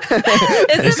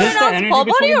this the pronounced energy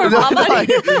Pobari or between Babari?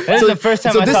 This is the first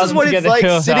time so I this saw is them what together it's like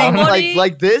too. sitting Pabari?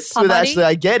 like this with Pabari? Ashley.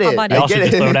 I get it. Pabari. I Y'all get should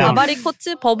just it. slow down. 바바리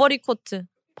코트, 버버리 코트.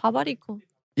 바바리 코트.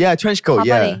 Yeah, trench coat.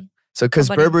 Yeah. 바바리. So because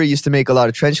Pabari. Burberry used to make a lot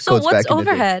of trench So coats what's back in the day.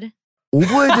 overhead?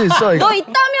 Overhead is like 너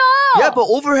있다며! yeah, but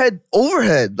overhead,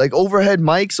 like overhead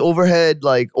mics,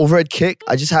 overhead kick.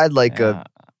 I just had like Yeah.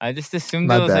 I just assumed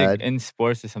My it was like bad. in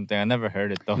sports or something. I never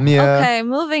heard it though. a yeah. Okay,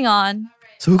 moving on.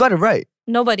 So who got it right?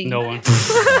 Nobody. No one.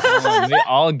 We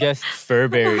all guessed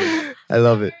Burberry. I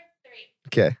love it.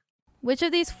 Okay. Which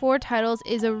of these 4 titles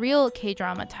is a real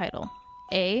K-drama title?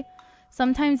 A.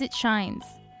 Sometimes It Shines.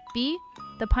 B.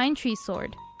 The Pine Tree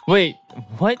Sword. Wait,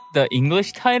 what? The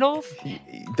English titles?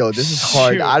 Yo, this is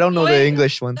hard. Shoot. I don't know the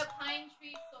English ones.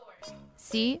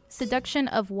 C. Seduction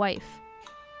of Wife.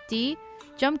 D.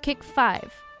 Jump Kick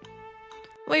 5.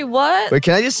 Wait, what? Wait,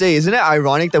 can I just say, isn't it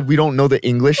ironic that we don't know the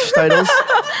English titles?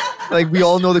 Like we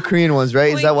all know the Korean ones, right?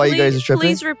 Is Wait, that why you guys are please- tripping?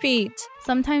 Please repeat.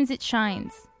 Sometimes It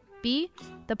Shines. B.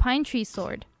 The Pine Tree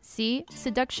Sword. C.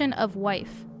 Seduction of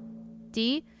Wife.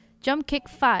 D. Jump Kick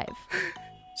 5.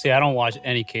 See, I don't watch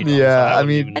any K-dramas. Yeah, so I wouldn't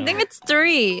mean- even I know. think it's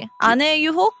 3. 아내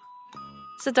유혹?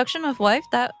 Seduction of Wife?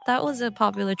 That was a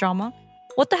popular drama.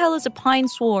 What the hell is a pine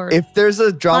sword? If there's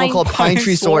a drama Pine- called Pine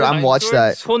Tree Sword, I'm watch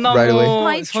that 소나무, right away.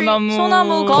 Pine tree, 소나무,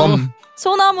 소나무 검,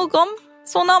 소나무 검,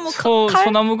 소나무 칼,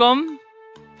 소나무검,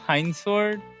 pine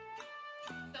sword.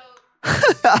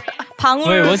 방울,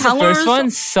 Wait, what's the 방울 first one?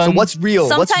 So Sun. what's real?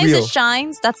 What's Sometimes real? it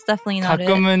shines. That's definitely not it.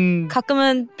 가끔은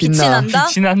가끔은 빛이 빛나. 난다.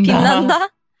 빛이 난다. 빛난다.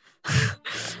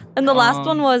 And the last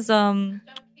one was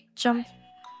jump.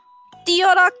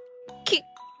 뛰어라 킥.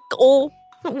 Oh,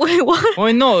 wait, what?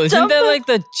 Wait, no, isn't Jump. that like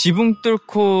the 지붕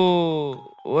뚫고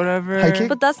whatever? High kick?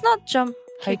 But that's not jump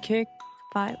High kick.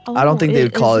 5. I don't think they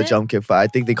would call is it jump kick, but I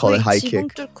think they call Wait, it high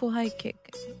지붕 kick. 뚫고 high kick.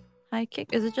 High kick?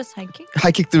 Is it just high kick?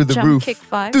 High kick through the jump roof. kick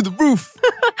 5. Through the roof.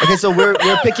 Okay, so we're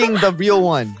picking the real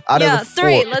one out Yeah, of the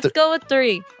 3. 4. Let's go with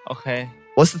 3. Okay.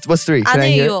 What's 3? Can I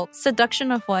아내 hear? 유혹.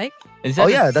 Seduction of Wife. Is Oh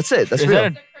that yeah, that's it. That's is real.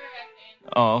 that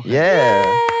oh. Okay. Yeah.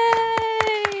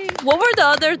 Yay! What were the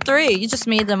other 3? You just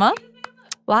made them up?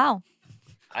 Wow.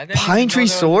 I didn't Pine even know Tree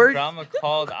there was a Sword? drama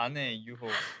called 아내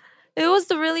유혹. It was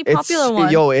the really It's popular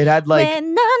one. yo, it had like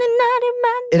when 나는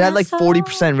it had like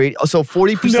 40% rating. Oh, so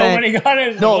 40%. Nobody got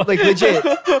it. No, like legit.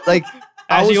 Like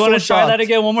I was Actually, you want so to try that shocked.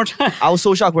 again one more time? I was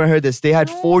so shocked when I heard this. They had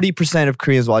 40% of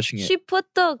Koreans watching it. She put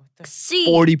the C.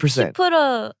 40%. She put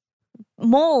a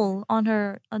mole on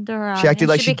her under her eye. She acted and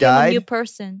like she became a new died?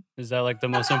 person. Is that like the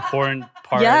most important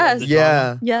part? Yes. Of the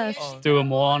Yeah. Yes. drama? Threw a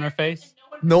mole on her face.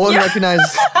 No one recognized.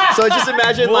 So just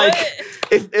imagine like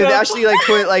if Ashley like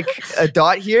put like a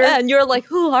dot here. And you're like,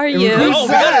 who are you? Who's Oh,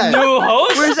 we got that? a new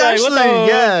host. Where's Like, Ashley? what the-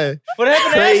 Yeah. What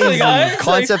happened to Crazy. Ashley, guys?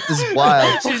 Concept is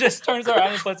wild. She just turns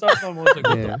around and puts up the mole. Like,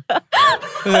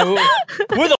 Yeah.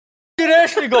 Where the did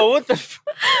Ashley go? What the?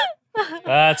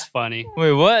 that's funny.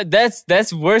 Wait, what?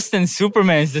 That's worse than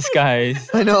Superman's disguise.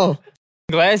 I know.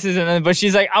 Glasses and then, but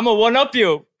she's like, I'm gonna one up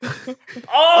you.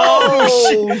 Oh,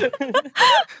 shit.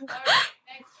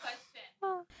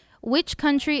 Which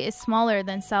country is smaller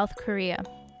than South Korea?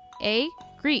 A.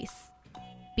 Greece.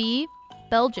 B.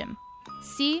 Belgium.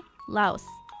 C. Laos.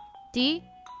 D.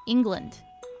 England.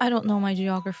 I don't know my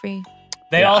geography.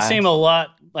 They Yeah, all I- seem a lot.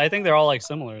 I think they're all like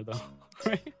similar though.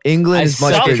 England I is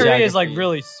much suck South bigger. Korea is like Geography.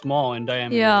 really small in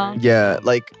diameter. Yeah. right? Yeah,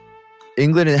 like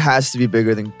England it has to be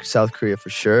bigger than South Korea for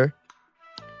sure.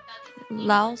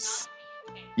 Laos.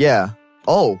 Yeah.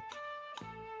 Oh,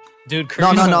 Dude,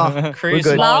 No, Korea's, no. Korea's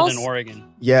We're good. smaller Laos? than Oregon.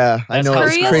 yeah. I That's know. how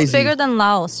It's Korea is crazy. bigger than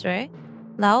Laos, right?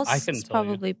 Laos I couldn't is tell you.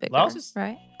 probably bigger. Laos is-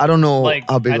 right? I don't know Like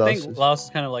how big I Laos think is. Laos is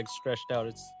kind of like stretched out.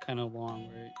 It's kind of long,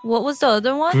 right? What was the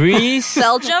other one? Greece,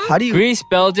 Belgium? How do you? Greece,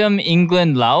 Belgium,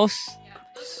 England, Laos.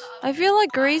 I feel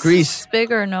like Greece, Greece. is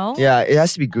bigger, no? Yeah, it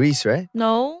has to be Greece, right?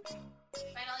 No?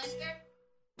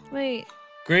 Wait,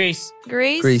 Greece.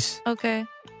 Greece? Greece. Okay.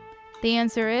 The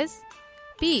answer is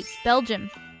B.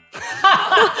 Belgium.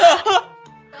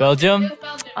 Belgium.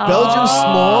 Belgium's Oh.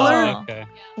 smaller? Okay.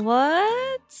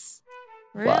 What?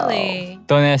 Really?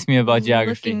 Don't ask me about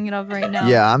geography. Looking it up right now.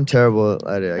 Yeah, I'm terrible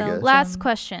at it. I Bel- guess. Last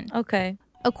question. Okay.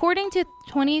 According to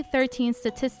 2013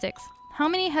 statistics, how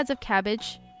many heads of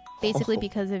cabbage, basically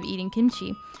because of eating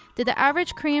kimchi, did the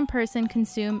average Korean person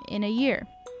consume in a year?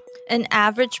 An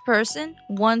average person?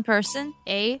 One person?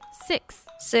 A. 6.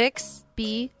 6?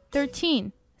 B.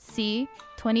 13. C.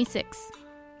 26.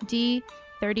 D.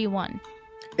 31.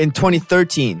 In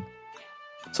 2013,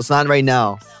 so it's not right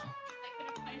now.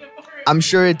 I'm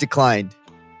sure it declined.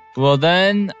 Well,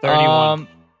 then, 31.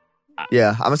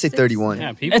 Yeah, I'm gonna say 31.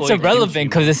 Yeah, people it's eat irrelevant kimchi,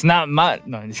 because it's not my.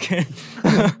 No, I'm just kidding.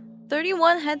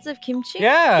 31 heads of kimchi?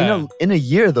 Yeah. In a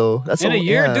year though, that's in a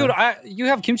year, yeah. dude, you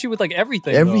have kimchi with like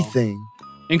everything. though. Everything.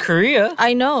 In Korea,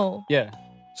 I know. yeah.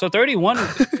 So 31.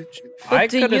 But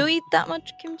do you eat that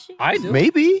much kimchi? I do.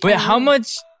 Maybe. Wait, how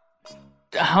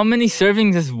many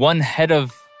servings is one head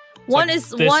of? One like is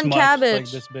this one much, cabbage.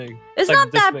 Like this big. It's like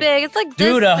not this that big. It's like this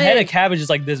Dude, big. a head of cabbage is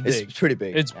like this big. It's pretty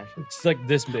big. It's like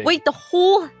this big. Wait, the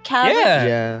whole cabbage? Yeah.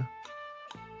 Yeah.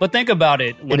 But think about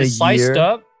it. When In a it's sliced year?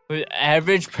 up, Wait,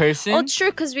 average person? Oh,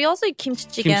 true, because we also eat kimchi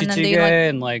jjigae kimchi and then jjigae they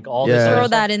and like all Yeah. this throw other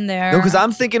that stuff. in there. No, because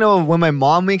I'm thinking of when my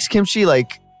mom makes kimchi,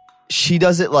 like she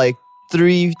does it like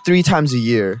three times a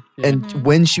year, Yeah. and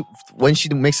when she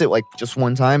makes it like just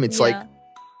one time, it's like. Yeah.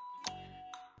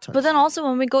 But then also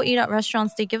when we go eat at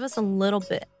restaurants, they give us a little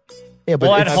bit. Yeah, but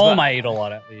Well, at it's, home, I eat a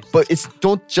lot at least. but it's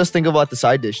don't just think about the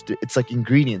side dish. It's like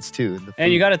ingredients too. in the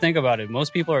And you food. got to think about it.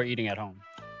 Most people are eating at home.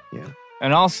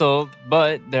 And also,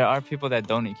 but there are people that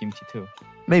don't eat kimchi too.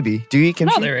 Maybe. Do you eat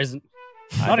kimchi? No, there isn't.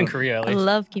 I Not in don't- Korea, at I least.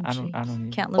 love kimchi. I don't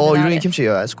eat. Can't live Oh, you without don't eat it. kimchi?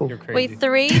 Oh, that's cool. You're crazy. Wait,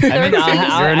 3? I mean, 13? You're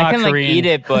I not can like Korean. eat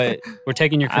it, but We're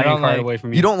taking your I Korean don't card like- away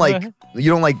from you. You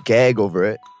don't like gag over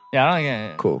it. yeah, I don't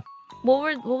get it. Cool.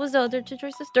 What was the other two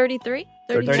choices? 33?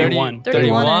 31.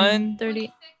 31 and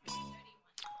 30.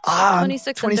 Ah, 26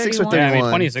 and 26 or 31. Yeah, I 31. mean,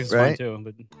 26 is right? fine too.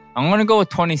 But I'm gonna go with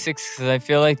 26 because I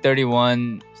feel like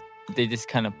 31, they just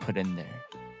kind of put in there.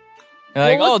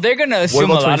 They're like, What was- they're gonna assume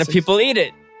a about lot of 26? people eat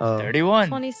it. 31.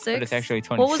 26. But it's actually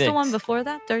 26. What was the one before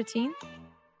that? 13?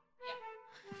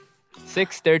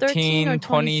 6, 13 13, or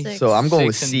 20. 26? So I'm going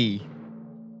with 6 and- C.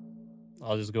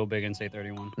 I'll just go big and say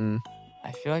 31.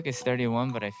 I feel like it's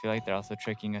 31, but I feel like they're also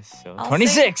tricking us. So I'll say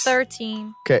 26.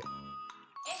 13.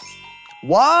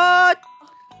 What?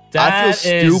 I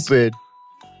feel stupid.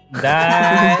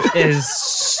 That is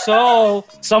so.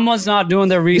 Someone's not doing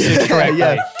their research correctly.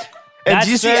 Yeah. And That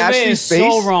did you see survey Ashley's is face?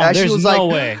 so wrong. Ashley There's was no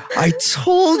like, way. I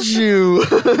told you.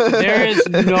 There is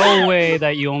no way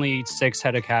that you only eat 6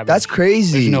 head of cabbage. That's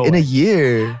crazy. There's no In a way.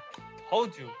 year.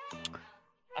 Told you.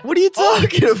 What are you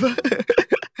talking about?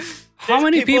 How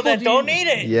many people that do don't you- eat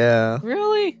it? Yeah.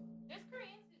 Really?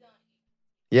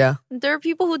 Yeah. There are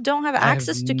people who don't have have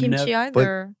access to kimchi nev-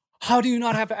 either. How do you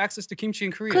not have access to kimchi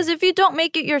in Korea? Because if you don't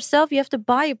make it yourself, you have to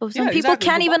buy it. But some Yeah, people exactly.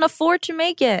 can't But- even afford to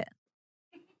make it.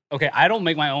 Okay, I don't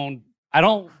make my own. I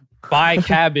don't buy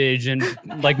cabbage and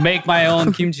like make my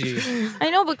own kimchi. I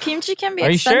know, but kimchi can be Are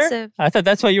you sure? expensive. I thought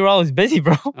that's why you were always busy,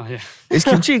 bro. Oh yeah. Is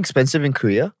kimchi expensive in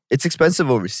Korea? It's expensive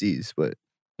overseas, but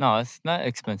No, it's not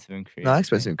expensive in Korea. not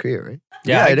expensive in Korea, right?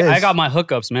 Yeah, it is. I got my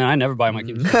hookups, man. I never buy my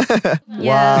kimchi.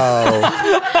 Wow.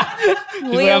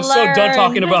 We I'm so done learned.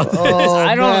 talking about this. Oh,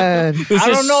 I don't- man. This I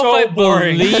is don't know so if I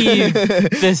boring. believe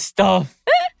this stuff.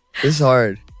 It's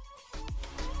hard.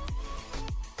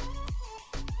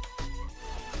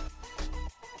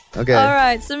 Okay. All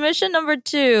right, submission number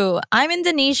 2. I'm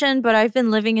Indonesian, but I've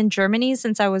been living in Germany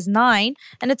since I was 9,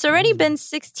 and it's already been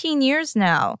 16 years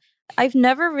now. I've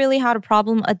never really had a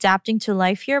problem adapting to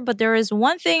life here, but there is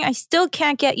one thing I still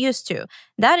can't get used to.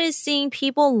 That is seeing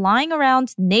people lying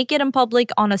around naked in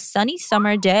public on a sunny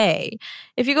summer day.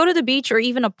 If you go to the beach or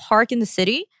even a park in the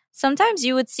city, sometimes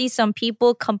you would see some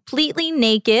people completely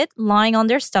naked lying on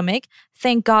their stomach,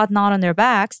 thank God not on their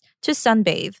backs, to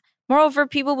sunbathe. Moreover,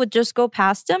 people would just go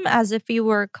past them as if you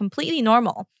were completely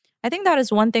normal. I think that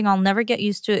is one thing I'll never get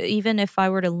used to, even if I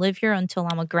were to live here until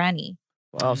I'm a granny.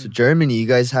 Wow. So Germany, you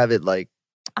guys have it like,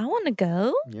 I want to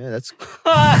go. yeah, that's.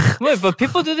 Wait, but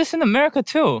people do this in America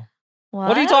too.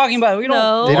 What are you talking about? We don't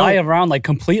No. They lie don't- around like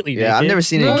completely naked. Yeah, I've never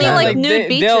seen it in Only, Canada. like, nude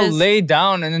They'll beaches. lay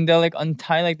down and then they'll like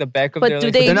untie like the back of But their do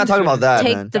like, they They're not talking about that,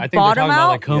 take man. the I think they're bottom talking about out?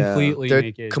 like completely they're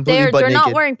naked. completely They're butt not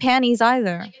naked. wearing panties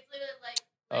either.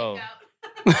 Oh.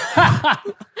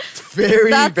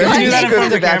 Very, That's very why- Do that in front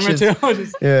of the descriptive camera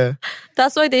actions. too. Yeah.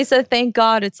 That's why they said, thank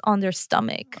God it's on their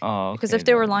stomach. Oh, Because okay, if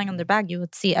they were then. lying on their back, you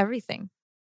would see everything.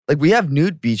 Like we have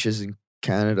nude beaches in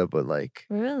Canada, but like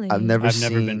Really? I've never I've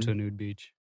seen. never been to a nude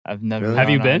beach. I've never. Really? Have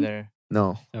you gone been? out there.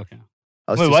 No. Okay.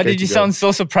 I was Wait, too why scared did you to go. sound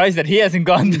so surprised that he hasn't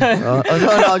gone there? No,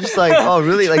 I was just like, oh,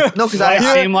 really? Like, no, because I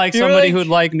I seem like you're somebody like- who'd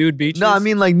like nude beaches. no, I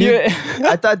mean like nude. You-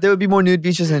 I thought there would be more nude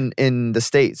beaches in the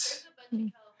States.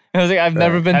 I was like, I've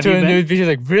never Right. been Have to you a been? nude beach. He's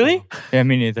like, really? Yeah,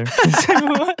 me neither.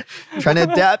 What? Trying to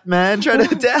adapt, man. Trying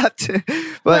to adapt.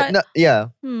 But Right. no, yeah.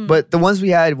 Hmm. But the ones we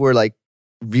had were like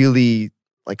really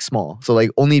like small. So like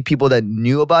only people that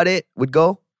knew about it would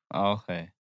go. Oh, okay.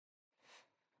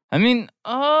 I mean,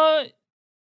 I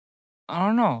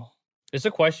don't know. It's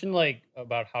a question like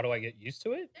about how do I get used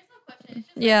to it?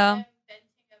 Yeah.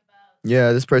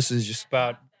 Yeah, this person is just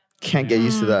About Can't get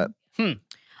used to that.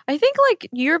 I think like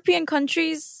European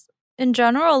countries in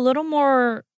general a little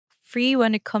more free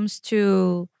when it comes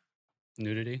to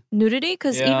Nudity.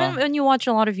 because Yeah. even when you watch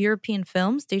a lot of European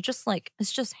films, they just like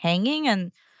it's just hanging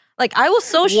and like I was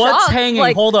so What's shocked. hanging?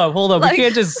 Like, Hold up. like- We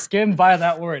can't just skim by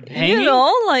that word. Hanging? you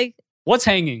know, like What's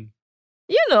hanging?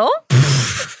 you know,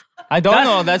 I don't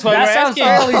know. That's why that we're sounds asking.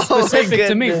 fairly Oh my specific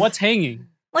to me. goodness. What's hanging?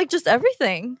 like just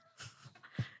everything.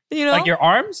 You know, Like your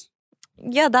arms?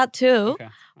 yeah, that too. Okay.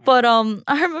 But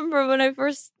I remember when I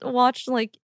first watched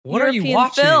like What are you European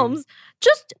watching? films,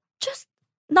 just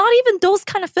not even those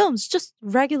kind of films, just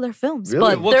regular films.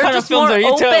 Really? But What they're kind of just films more are you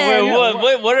open.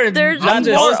 telling? What are They're not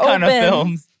just those more kind of open.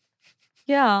 films?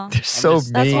 Yeah. They're so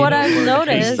just- That's mean. what I've They're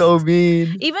noticed. so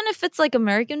mean. Even if it's like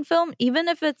American film, even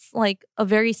if it's like a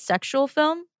very sexual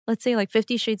film, let's say like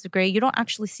 50 Shades of Grey, you don't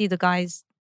actually see the guy's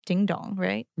ding dong,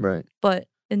 right? Right. But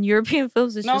in European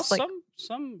films, it's No, just like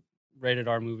some rated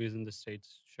R movies in the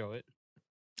States show it.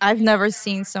 I've never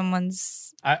seen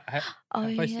someone's. I Oh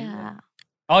Have I seen yeah,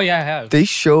 Oh yeah, I have. They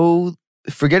show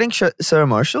Forgetting Sarah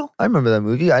Marshall. I remember that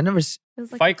movie. I never it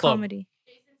was like Fight a Club. comedy.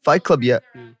 Fight Club yet.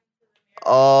 Mm.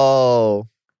 Oh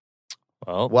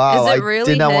Well, wow! Is it I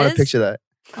really did not want to his? picture that.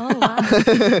 Oh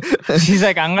wow. she's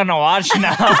like, I'm gonna watch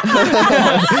now.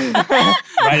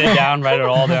 Write it down. Write it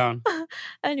all down.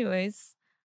 Anyways,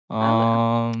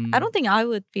 I I don't think I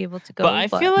would be able to go. But I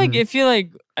feel like Mhm. if you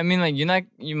like, I mean, like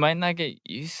you might not get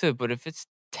used to it. But if it's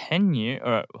 10 years,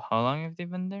 or how long have they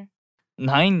been there?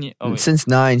 9 years. Oh, wait. Since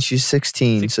 9, she's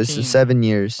 16, so it's 16. 7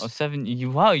 years. Oh, 7.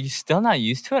 Wow, you still not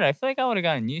used to it? I feel like I would have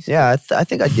gotten used to it. Yeah, I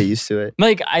think I'd get used to it.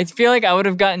 Like, I feel like I would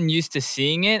have gotten used to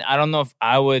seeing it. I don't know if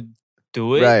I would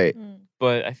do it. Right?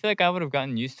 But I feel like I would have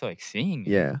gotten used to like seeing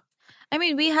it. Yeah. I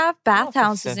mean, we have don't know if it's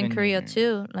bathhouses in 7 Korea years.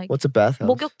 too, like What's a bathhouse?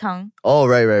 목욕탕. Oh,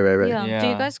 right. Yeah. Do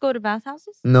Yeah. you guys go to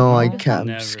bathhouses? No, I No. can't. I'm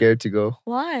Never. scared to go.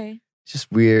 Why? It's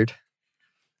just weird.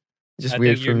 It's just I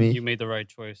weird think for me. You made the right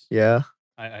choice. Yeah.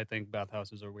 I think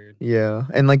bathhouses are weird. Yeah.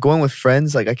 And like going with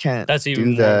friends, like I can't That's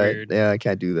even do more that. weird. Yeah, I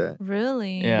can't do that.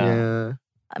 Really? Yeah. Yeah.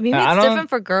 Maybe I it's don't- different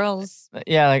for girls.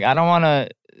 Yeah, like I don't want to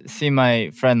see my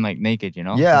friend like naked, you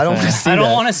know? Yeah, I don't It's, want to see I don't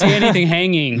that. want to see anything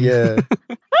hanging. Yeah.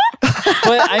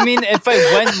 But I mean, if I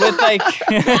went with like,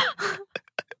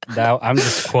 I'm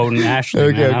just quoting Ashley.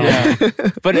 Okay, man. I don't-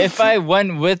 okay. but if I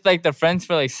went with like the friends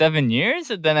for like 7 years,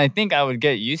 then I think I would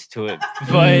get used to it.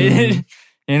 But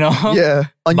you know, Yeah.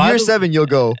 On By year the- 7, you'll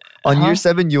go. On Huh? year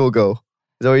 7, you will go. Is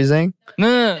that what you're saying?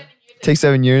 no. Take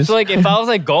 7 years. So like, if I was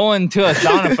like going to a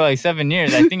sauna for like 7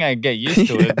 years, I think I'd get used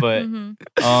to it. But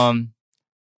Mhm.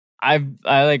 I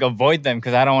like avoid them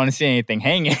because I don't want to see anything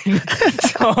hanging.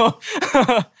 so,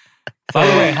 By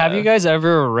the way, have you guys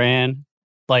ever ran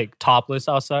like topless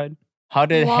outside how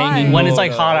did Why? hanging when go it's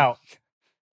like hot though? out?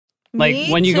 Like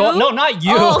Me when you go, too? no, not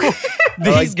you. Oh.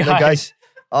 These The guys.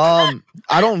 I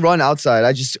don't run outside.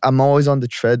 I'm always on the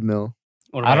treadmill.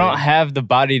 What I about don't you? have the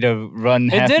body to run.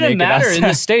 It half didn't naked matter in the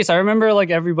outside. States. I remember like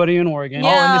everybody in Oregon. Oh,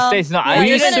 in the Yeah. States, no, Yeah, I we even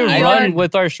used didn't to in New run York.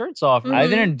 with our shirts off. Mhm. I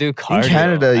didn't do cardio.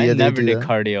 Canada, I yeah, they never do did that.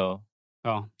 cardio.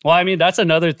 Oh, well, I mean that's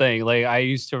another thing. Like I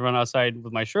used to run outside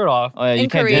with my shirt off, Oh yeah, you In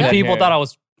can't Korea? do and that people here. thought I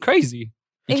was crazy.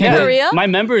 In can't do- Korea? My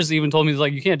members even told me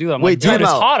like you can't do that. I'm Wait, like, dude, time it's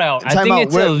out. hot out. I Time think out.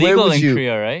 it's Where illegal would in you-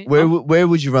 Korea, right? Where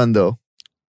would you run though?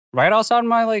 Right outside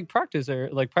my like practice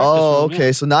area, like practice Oh, room, okay.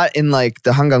 yeah. So not in like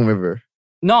the Hangang River.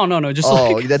 No, just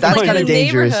Oh, like that's Like kind in of the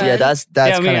dangerous. Yeah, neighborhood. that's yeah.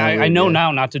 I mean, kinda I weird, know yeah.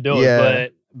 now not to do Yeah.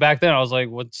 it, but back then I was like,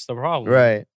 what's the problem?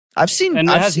 Right. I've seen. And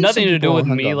it I've has seen nothing some to do people with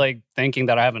in me Hangang. like thinking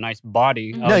that I have a nice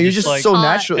body. I No, was you're just like, so hot.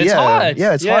 natural. It's yeah, hot.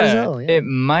 yeah, it's hot as Yeah. hell. Yeah. It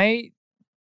might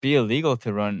be illegal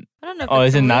to run. I don't know. If Oh,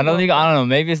 it's is it not illegal. illegal? I don't know.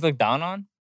 Maybe it's looked down on.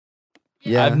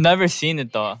 yeah. I've never seen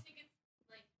it though.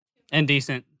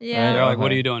 indecent. Yeah. They're like, what are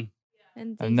Okay. you doing?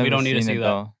 I've never don't need to seen see it that.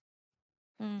 though.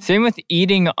 Mm. Same with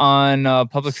eating on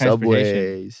public transportation.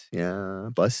 Subways, yeah,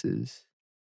 buses.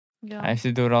 Yeah. I used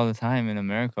to do it all the time in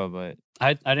America, but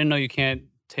I didn't know you can't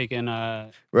take in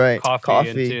Right. coffee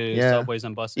into yeah. subways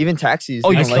and buses. Even taxis.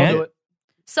 Oh, you you don't like can't? it? do it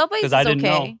Subways 'Cause is I didn't okay.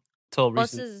 know till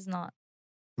recent. Buses is not.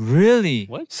 really,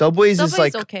 What? Subways is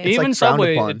Subway's like okay. it's Even like frowned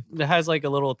Subway, upon. it has like a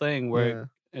little thing where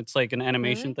Yeah. it's like an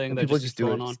animation Really? thing And that people just just keeps do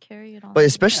going it. on. Just carry it on. But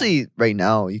especially right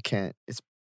now, you can't. It's.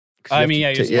 'cause you I have mean, to yeah,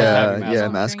 you're ta- supposed to have your mask yeah,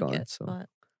 on. mask Drink on. it, So, but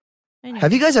anyway.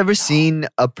 have you guys ever seen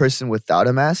a person without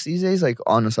a mask these days, like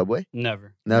on a subway?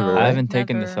 Never. Never. No. I right? haven't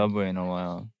taken the Never. subway in a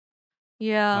while.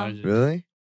 Yeah. I just- Really?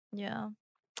 Yeah.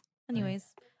 Anyways,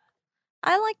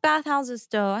 I like bathhouses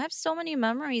though. I have so many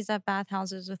memories at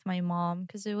bathhouses with my mom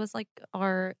because it was like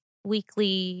our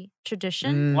weekly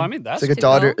tradition. Mm, Well, I mean, that's it's like a to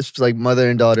daughter. go. It's like mother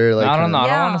and daughter. Like I don't know. I don't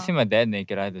Yeah. want to see my dad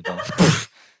naked either though.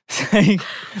 Like,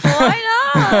 Why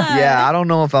not? Yeah, I don't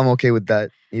know if I'm okay with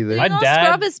that either. My You dad-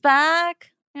 scrub his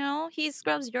back. You know, he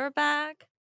scrubs your back.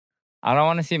 I don't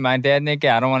want to see my dad naked.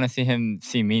 I don't want to see him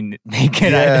see me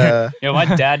naked either. Yeah. Yeah, my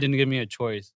dad didn't give me a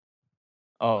choice.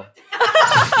 Oh.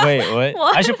 Wait, what?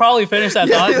 What? I should probably finish that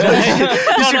thought.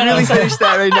 You should really finish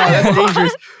that right now. That's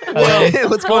dangerous. Okay.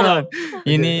 What's going on?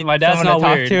 You need My dad's someone not to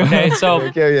talk weird. to. Okay, so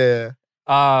Okay,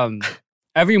 yeah.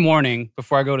 every morning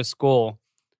before I go to school,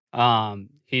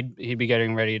 he'd be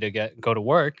getting ready to go to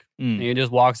work, Mm. and he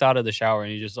just walks out of the shower,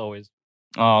 and he just always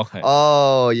Oh, okay.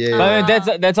 Oh, yeah. But I yeah.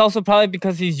 mean, that's also probably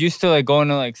because he's used to like going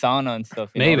to like sauna and stuff.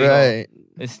 You know? Maybe. Right.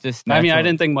 It's just. I mean, I natural.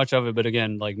 didn't think much of it, but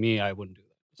again, like me, I wouldn't do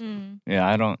that. Mm. Yeah,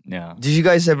 I don't. Yeah. Did you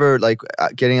guys ever, like,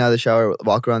 getting out of the shower,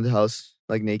 walk around the house,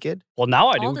 like, naked? Well, now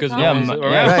I do All the because time. Yeah, no one's yeah.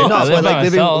 around. Right. No, I live but, by like,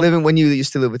 myself. living when you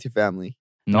used to live with your family.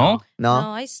 No. No? No,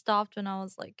 I stopped when I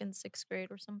was like in 6th grade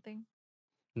or something.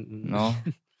 No.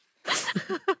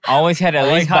 Always had at I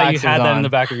like least how you boxers had that in on. the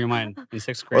back of your mind in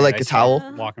 6th grade. like I a see towel?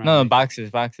 you walking No, around.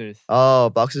 boxers. Oh,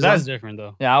 boxers That's on? different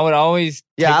though. Yeah, I would always.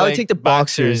 Yeah, take, I would like, take the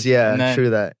boxers. Yeah, and then true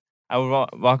that. I would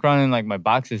walk around in like my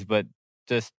boxers, but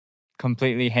just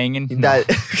completely hanging. No. That.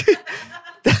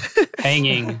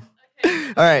 Hanging. All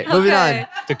right, moving on.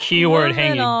 The keyword Moving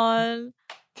hanging. on.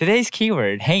 Today's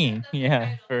keyword hanging.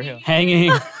 Yeah, for real.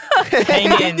 Hanging.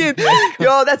 Hanging.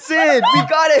 Yo, that's it. We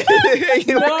got it.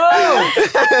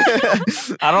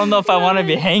 I don't know if I want to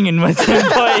be hanging with him,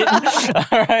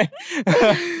 but all right.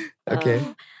 Okay.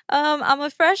 I'm a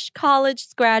fresh college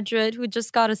graduate who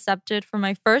just got accepted for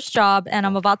my first job, and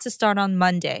I'm about to start on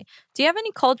Monday. Do you have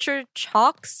any culture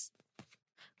shocks?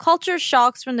 Culture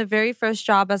shocks from the very first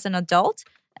job as an adult?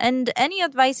 And any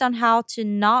advice on how to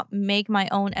not make my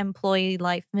own employee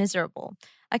life miserable?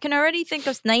 I can already think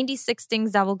of 96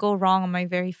 things that will go wrong on my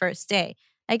very first day.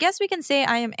 I guess we can say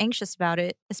I am anxious about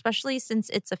it, especially since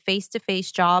it's a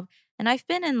face-to-face job, and I've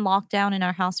been in lockdown in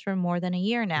our house for more than a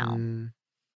year now.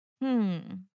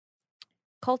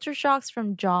 Culture shocks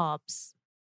from jobs.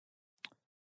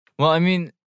 Well, I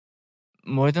mean,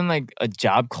 more than like a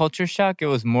job culture shock, it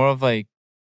was more of like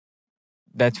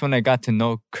that's when I got to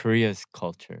know Korea's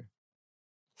culture.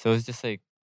 So it was just like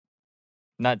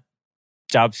not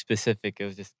job specific, it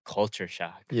was just culture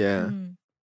shock. Yeah. Mm.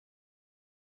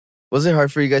 Was it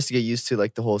hard for you guys to get used to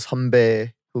like the whole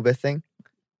선배 후배 thing?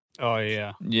 Oh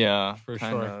yeah, Yeah, For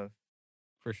kind sure. of.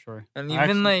 for sure. And I even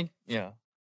accident- like, yeah.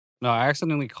 No, I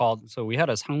accidentally called. So we had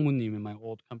a 상무님 in my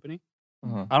old company.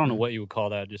 Uh-huh. I don't know what you would call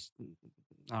that. Just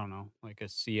I don't know, like a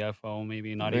CFO,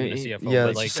 maybe not even a Yeah, CFO, Yeah,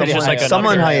 but like someone, just like an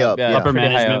someone upper, high up. yeah. Yeah. upper pretty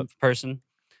high management person.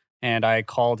 And I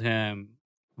called him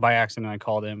by accident. I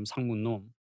called him 상무놈.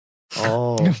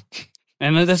 Oh.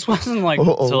 And this wasn't like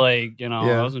Uh-oh. to like I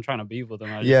Yeah. wasn't trying to beef with him.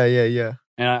 I just, Yeah.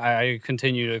 And I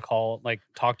continue to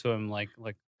talk to him like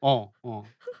oh.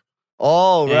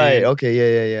 Oh, right. And- Okay.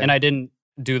 Yeah. And I didn't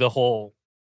do the whole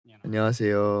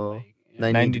안녕하세요.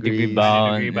 like, 90 degree degrees.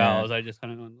 bow. 90 degree yeah. bows. I just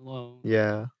kind of went hello.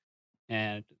 Yeah.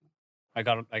 And I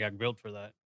got grilled for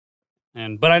that.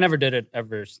 But I never did it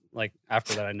ever. Like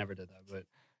after that, I never did that. But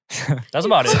that's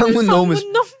about it. 상문놈 is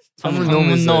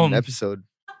상문놈 is an 상문놈. episode.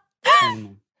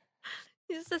 상문놈.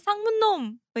 You said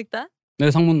상문놈 like that?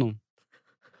 네, 상문놈.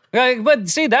 Yeah, but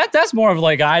see that's more of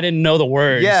like I didn't know the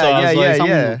word. Yeah, so I was like, yeah.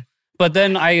 상문놈. But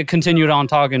then I continued on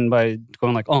talking by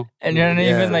going like, oh. And you're not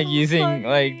Yeah. even like using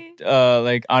funny.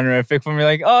 like honorific form. You're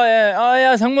like, oh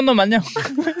yeah, 상문놈 안녕.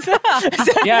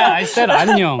 Yeah, I said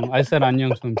안녕. I said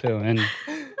안녕 to him too. And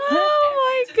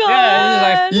Oh my god.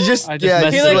 Yeah, You just I just yeah.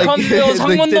 messed He it like up. comes to like,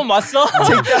 상문놈 왔어.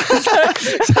 take that.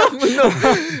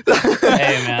 상문놈.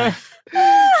 hey man,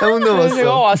 상문놈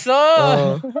제가 왔어.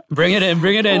 왔어. bring it in.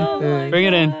 Bring it in. Oh Bring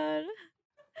it in. God.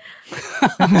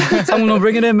 상문놈,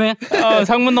 bring it in, man.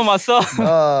 상문놈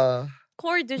왔어.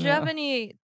 Corey, did you have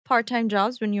any part-time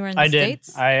jobs when you were in the I did.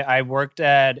 States? I worked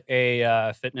at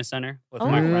a fitness center with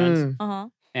my friends, Uh-huh.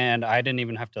 and I didn't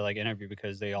even have to like interview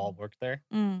because they all worked there.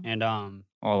 Mm. And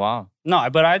Oh wow. no,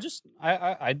 but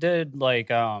I did like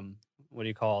what do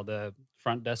you call the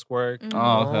front desk work, Mm.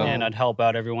 Oh, okay. and I'd help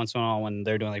out every once in a while when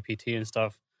they're doing like PT and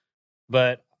stuff.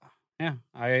 But yeah,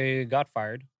 I got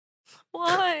fired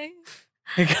Why?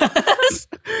 because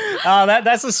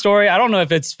that's a story. I don't know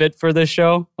if it's fit for this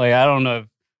show. Like I don't know if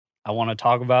I want to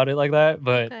talk about it like that,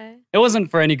 but Okay. it wasn't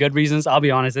for any good reasons. I'll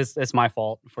be honest, it's my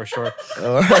fault for sure.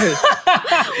 All right.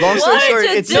 Long story What short,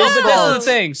 did you it's do? your This is the fault.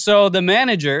 thing. So the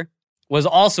manager was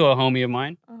also a homie of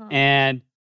mine, Uh-huh. and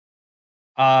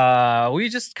we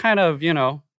just kind of,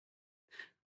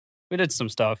 we did some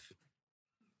stuff,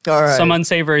 All right. some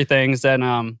unsavory things.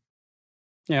 And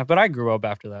yeah, but I grew up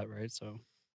after that, right? So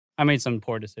I made some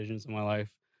poor decisions in my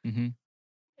life. Mm-hmm.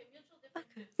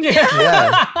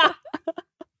 Yeah.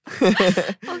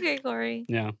 Okay, Corey.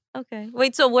 Yeah. Okay.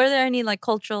 Wait, so were there any like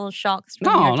cultural shocks from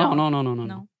No, your job?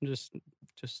 no. Just.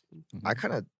 I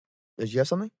kind of. Did you have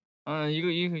something?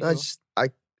 You No,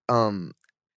 go.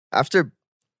 After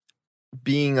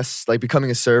being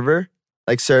becoming a server,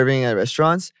 like serving at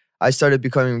restaurants, I started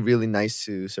becoming really nice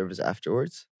to servers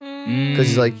afterwards.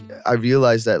 Because like I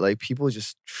realized that like people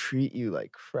just treat you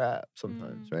like crap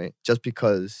sometimes, right? Just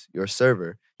because you're a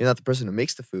server, you're not the person who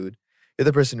makes the food. You're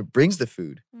the person who brings the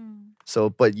food. So,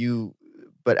 but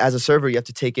as a server, you have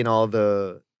to take in all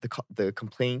the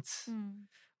complaints.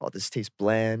 Oh, this tastes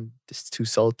bland. This is too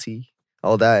salty.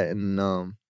 All that,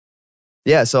 and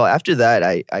yeah. So after that,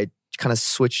 I kind of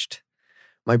switched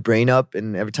my brain up,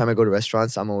 and every time I go to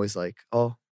restaurants, I'm always like,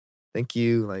 oh, thank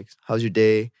you. Like, how's your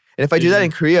day? And if I do that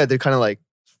in Korea, they're kind of like,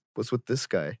 what's with this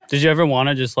guy? Did you ever want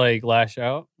to just like lash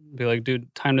out? Be like,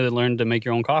 dude, time to learn to make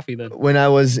your own coffee then. When I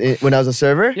was a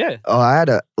server, Yeah. Oh, I had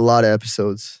a lot of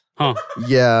episodes. Huh.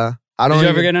 Yeah, I don't. Did you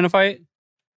ever get in a fight?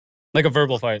 Like a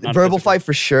verbal fight? Not a verbal physical. fight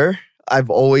for sure.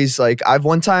 I've always I've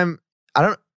one time.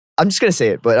 I'm just gonna say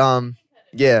it, but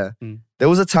yeah. There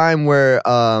was a time where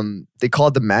they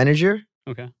called the manager.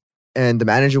 Okay. And the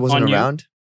manager wasn't On you? around.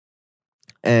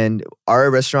 And our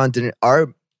restaurant's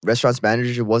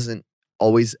manager wasn't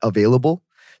always available.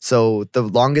 So the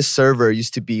longest server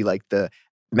used to be like the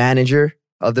manager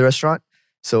of the restaurant.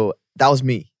 So that was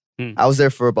me. I was there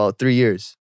for about 3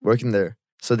 years working there.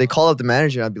 So they call up the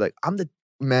manager and I'd be like, I'm the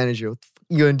manager. What the fuck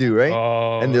you gonna do, right?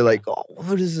 Oh, and they're like, oh,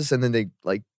 what is this? And then they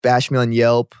like bash me on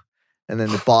Yelp. And then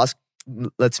the boss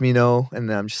lets me know. And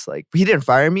then I'm just like, he didn't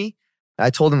fire me. I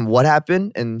told him what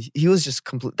happened. And he was just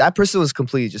that person was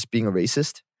completely just being a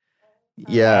racist.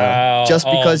 Yeah. Wow. Just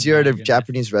because Oh, you're at my a goodness.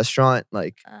 Japanese restaurant.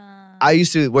 Like, I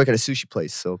used to work at a sushi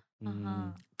place. So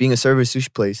being a server at a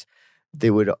sushi place,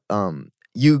 they would,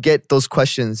 you get those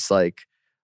questions like,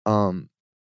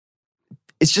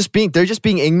 it's just they're just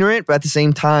being ignorant, but at the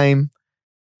same time,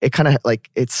 it kind of like,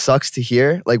 it sucks to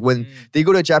hear. Like when they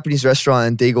go to a Japanese restaurant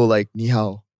and they go like, ni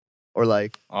hao, or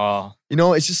like, you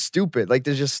know, it's just stupid. Like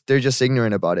they're just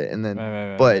ignorant about it. And then,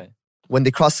 but when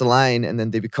they cross the line and then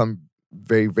they become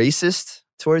very racist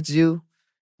towards you,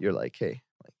 you're like, hey,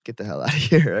 like, get the hell out of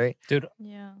here, right? Dude.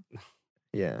 Yeah.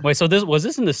 Yeah. Wait, so was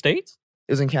this in the States?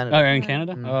 It was in Canada. Oh, in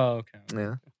Canada? Oh, okay.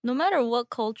 Yeah. No matter what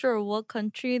culture or what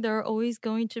country, there are always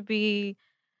going to be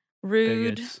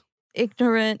rude, Bigots.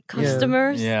 ignorant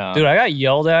customers. Dude, I got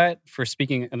yelled at for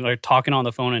speaking and like talking on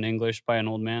the phone in English by an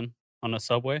old man on a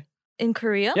subway. In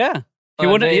Korea? Yeah. He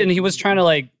wouldn't, and he was trying to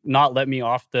like not let me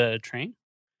off the train.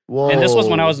 Whoa. And this was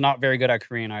when I was not very good at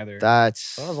Korean either. That's.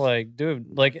 So I was like,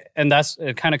 dude, like, and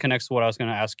it kind of connects to what I was going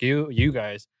to ask you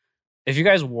guys. If you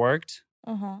guys worked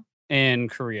in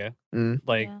Korea,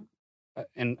 like,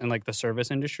 in like the service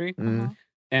industry,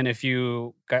 and if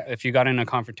you got in a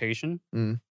confrontation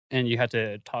and you had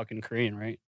to talk in Korean,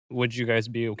 right? Would you guys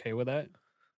be okay with that?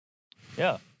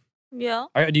 Yeah. Yeah.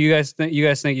 Do you guys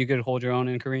think you could hold your own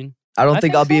in Korean? I don't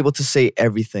think I'll be able to say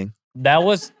everything. That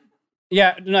was,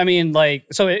 yeah. I mean, like,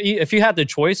 so if you had the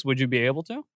choice, would you be able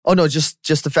to? Oh no,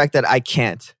 just the fact that I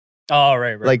can't. Oh,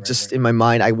 right. Like just in my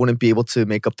mind, I wouldn't be able to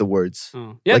make up the words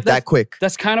Yeah, like that quick.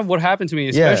 That's kind of what happened to me,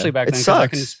 especially back it then, because I sucks.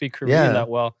 couldn't speak Korean that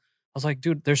well. I was like,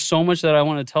 dude, there's so much that I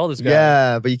want to tell this guy.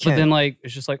 Yeah, but you But can't. then, like,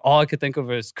 it's just like all I could think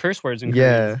of is curse words in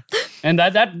Yeah. Korean. And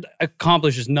that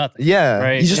accomplishes nothing. Yeah,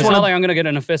 Right? you just it's wanna- not like I'm going to get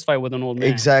in a fist fight with an old man.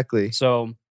 Exactly.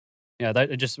 So, yeah,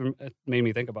 it just made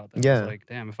me think about that. I Yeah. was like,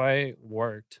 damn, if I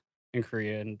worked in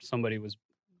Korea and somebody was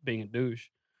being a douche,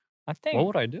 I think. what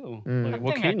would I do? Mm. Like,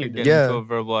 what can you do? Get into a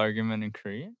verbal argument in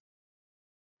Korean?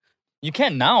 You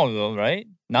can now, though, right?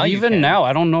 Now you Even can. now,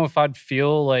 I don't know if I'd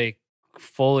feel like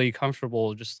fully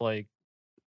comfortable just like,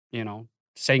 you know,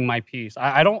 saying my piece.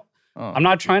 I don't, I'm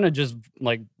not trying to just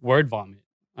like word vomit.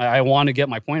 I want to get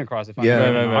my point across if I'm Yeah.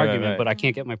 in an Right, argument, but I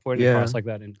can't get my point Yeah. across like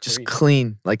that in Just Korean.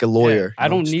 clean, like a lawyer. I you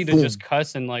know, don't need to boom. just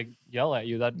cuss and like yell at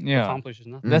you. That accomplishes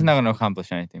nothing. That's not going to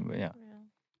accomplish anything, but yeah.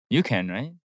 You can,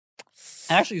 right?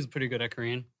 Ashley is pretty good at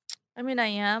Korean. I mean, I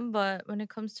am, but when it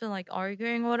comes to like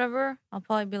arguing or whatever, I'll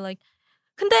probably be like,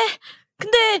 근데,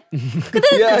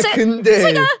 Yeah, 제- 근데.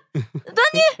 제가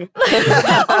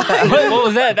what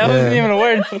was that? That wasn't even a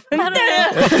word.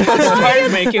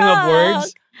 Start making up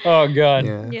words. Oh god.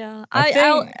 Yeah,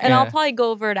 I'll I'll probably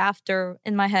go over it after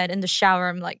in my head in the shower.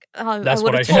 I'm like, oh, That's I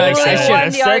what would I have should have totally said. won I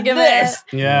the should've said argument. this.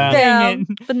 Yeah. Dang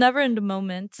it. But never in the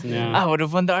moment. Yeah. I would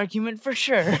have won the argument for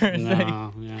sure. It's like-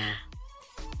 No, yeah.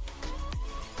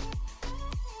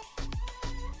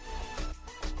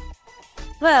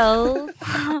 Well,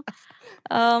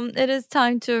 it is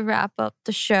time to wrap up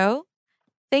the show.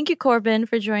 Thank you, Corbin,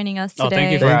 for joining us today. Oh,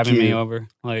 thank you for Thank having me you. over.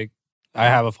 Like, I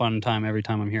have a fun time every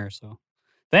time I'm here. So,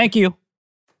 thank you.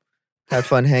 Had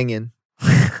fun hanging.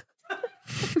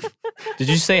 Did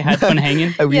you say had fun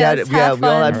hanging? We Yes, we all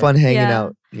had fun hanging Yeah.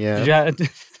 out. Yeah. Did you have,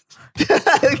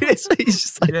 He's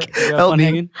just like, you have help fun me.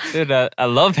 hanging? Dude, I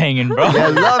love hanging, bro. Yeah, I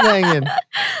love hanging.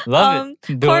 Love it.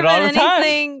 Do Corbin, it all the time.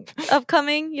 anything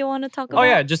upcoming you want to talk about? Oh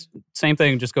yeah, just same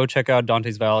thing. Just go check out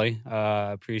Dante's Valley.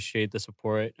 Appreciate the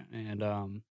support,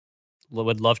 and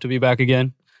would love to be back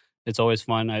again. It's always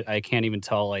fun. I can't even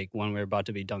tell like when we're about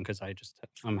to be done because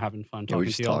I'm having fun Yeah, we're talking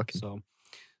just to y'all. talking. So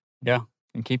yeah,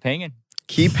 And keep hanging.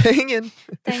 Keep hanging.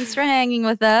 Thanks for hanging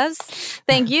with us.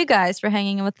 Thank you guys for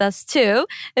hanging with us too.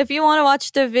 If you want to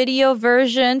watch the video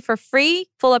version for free,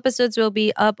 full episodes will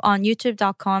be up on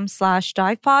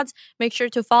youtube.com/divepods. Make sure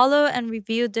to follow and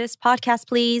review this podcast,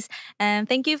 please. And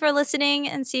thank you for listening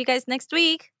and see you guys next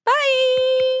week.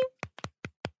 Bye.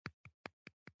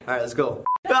 All right, let's go.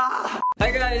 Hi,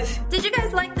 guys. Did you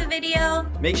guys like the video?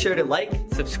 Make sure to like.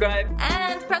 Subscribe.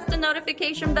 And press the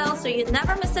notification bell so you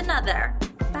never miss another.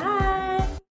 Bye.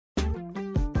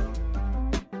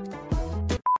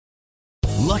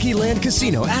 Lucky Land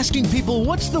Casino asking people,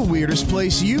 what's the weirdest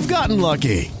place you've gotten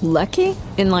lucky? Lucky?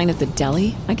 In line at the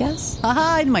deli, I guess?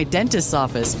 Aha, in my dentist's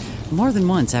office. More than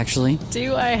once, actually.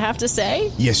 Do I have to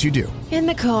say? Yes, you do. In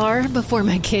the car before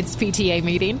my kids' PTA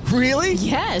meeting. Really?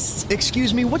 Yes.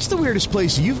 Excuse me, what's the weirdest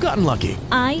place you've gotten lucky?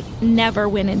 I never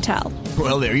win and tell.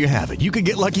 Well, there you have it. You can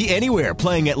get lucky anywhere,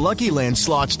 playing at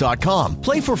LuckyLandSlots.com.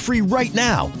 Play for free right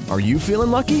now. Are you feeling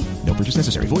lucky? No purchase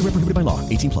necessary. Void where prohibited by law.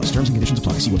 18+. Terms and conditions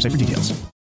apply. See website for details.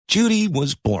 Judy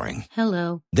was boring.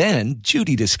 Hello. Then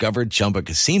Judy discovered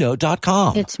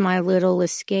ChumbaCasino.com. It's my little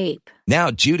escape. Now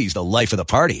Judy's the life of the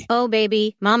party. Oh,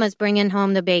 baby, mama's bringing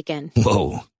home the bacon.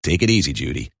 Whoa, take it easy,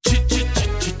 Judy.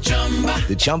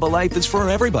 The Chumba life is for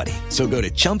everybody. So go to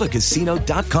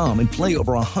ChumbaCasino.com and play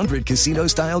over 100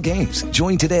 casino-style games.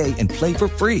 Join today and play for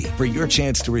free for your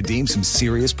chance to redeem some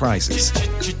serious prizes.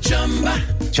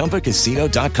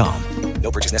 ChumbaCasino.com. No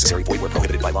purchase necessary. Void where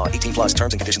prohibited by law. 18+.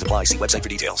 Terms and conditions apply. See website for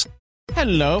details.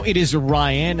 Hello, it is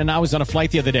Ryan, and I was on a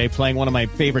flight the other day playing one of my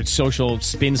favorite social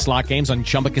spin slot games on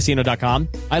ChumbaCasino.com.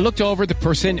 I looked over at the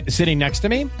person sitting next to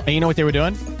me, and you know what they were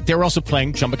doing? They were also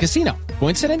playing Chumba Casino.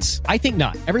 Coincidence? I think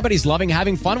not. Everybody's loving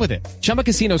having fun with it. Chumba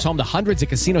Casino is home to hundreds of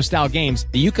casino-style games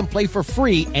that you can play for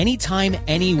free anytime,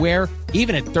 anywhere,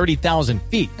 even at 30,000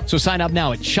 feet. So sign up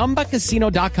now at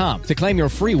ChumbaCasino.com to claim your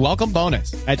free welcome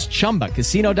bonus. That's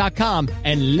ChumbaCasino.com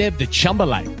and live the Chumba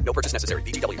life. No purchase necessary.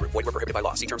 VGW. Void where prohibited by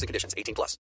law. See terms and conditions.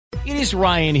 18+. It is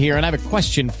Ryan here, and I have a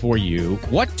question for you.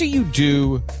 What do you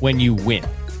do when you win?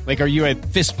 Like, are you a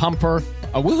fist pumper,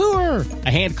 a woohooer, a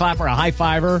hand clapper, a high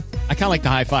fiver? I kind of like the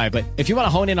high five, but if you want to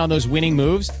hone in on those winning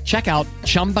moves, check out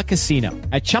Chumba Casino.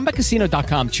 At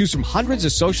ChumbaCasino.com, choose from hundreds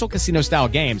of social casino-style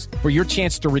games for your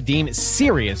chance to redeem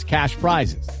serious cash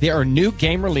prizes. There are new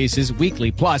game releases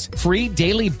weekly, plus free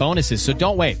daily bonuses, so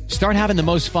don't wait. Start having the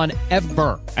most fun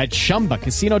ever at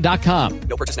ChumbaCasino.com.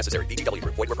 No purchase necessary. VGW.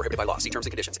 Void where prohibited by law. See terms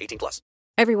and conditions. 18+.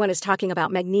 Everyone is talking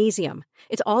about magnesium.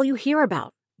 It's all you hear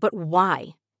about. But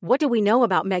why? What do we know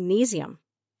about magnesium?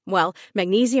 Well,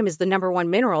 magnesium is the #1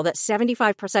 mineral that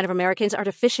 75% of Americans are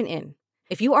deficient in.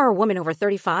 If you are a woman over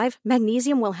 35,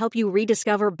 magnesium will help you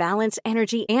rediscover balance,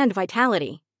 energy, and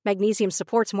vitality. Magnesium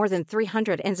supports more than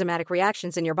 300 enzymatic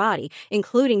reactions in your body,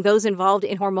 including those involved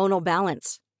in hormonal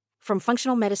balance. From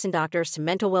functional medicine doctors to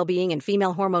mental well-being and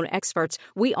female hormone experts,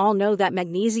 we all know that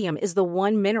magnesium is the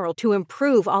one mineral to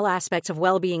improve all aspects of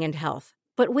well-being and health.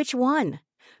 But which one?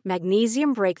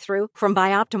 Magnesium Breakthrough from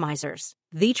Bioptimizers,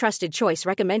 the trusted choice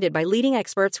recommended by leading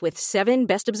experts with 7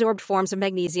 best-absorbed forms of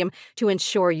magnesium to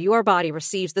ensure your body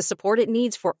receives the support it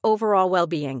needs for overall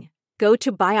well-being. Go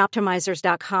to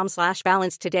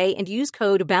bioptimizers.com/balance today and use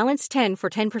code BALANCE10 for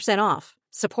 10% off.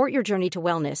 Support your journey to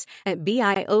wellness at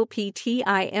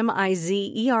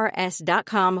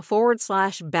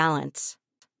bioptimizers.com/balance.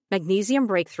 Magnesium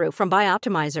Breakthrough from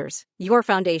Bioptimizers, your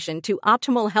foundation to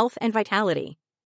optimal health and vitality.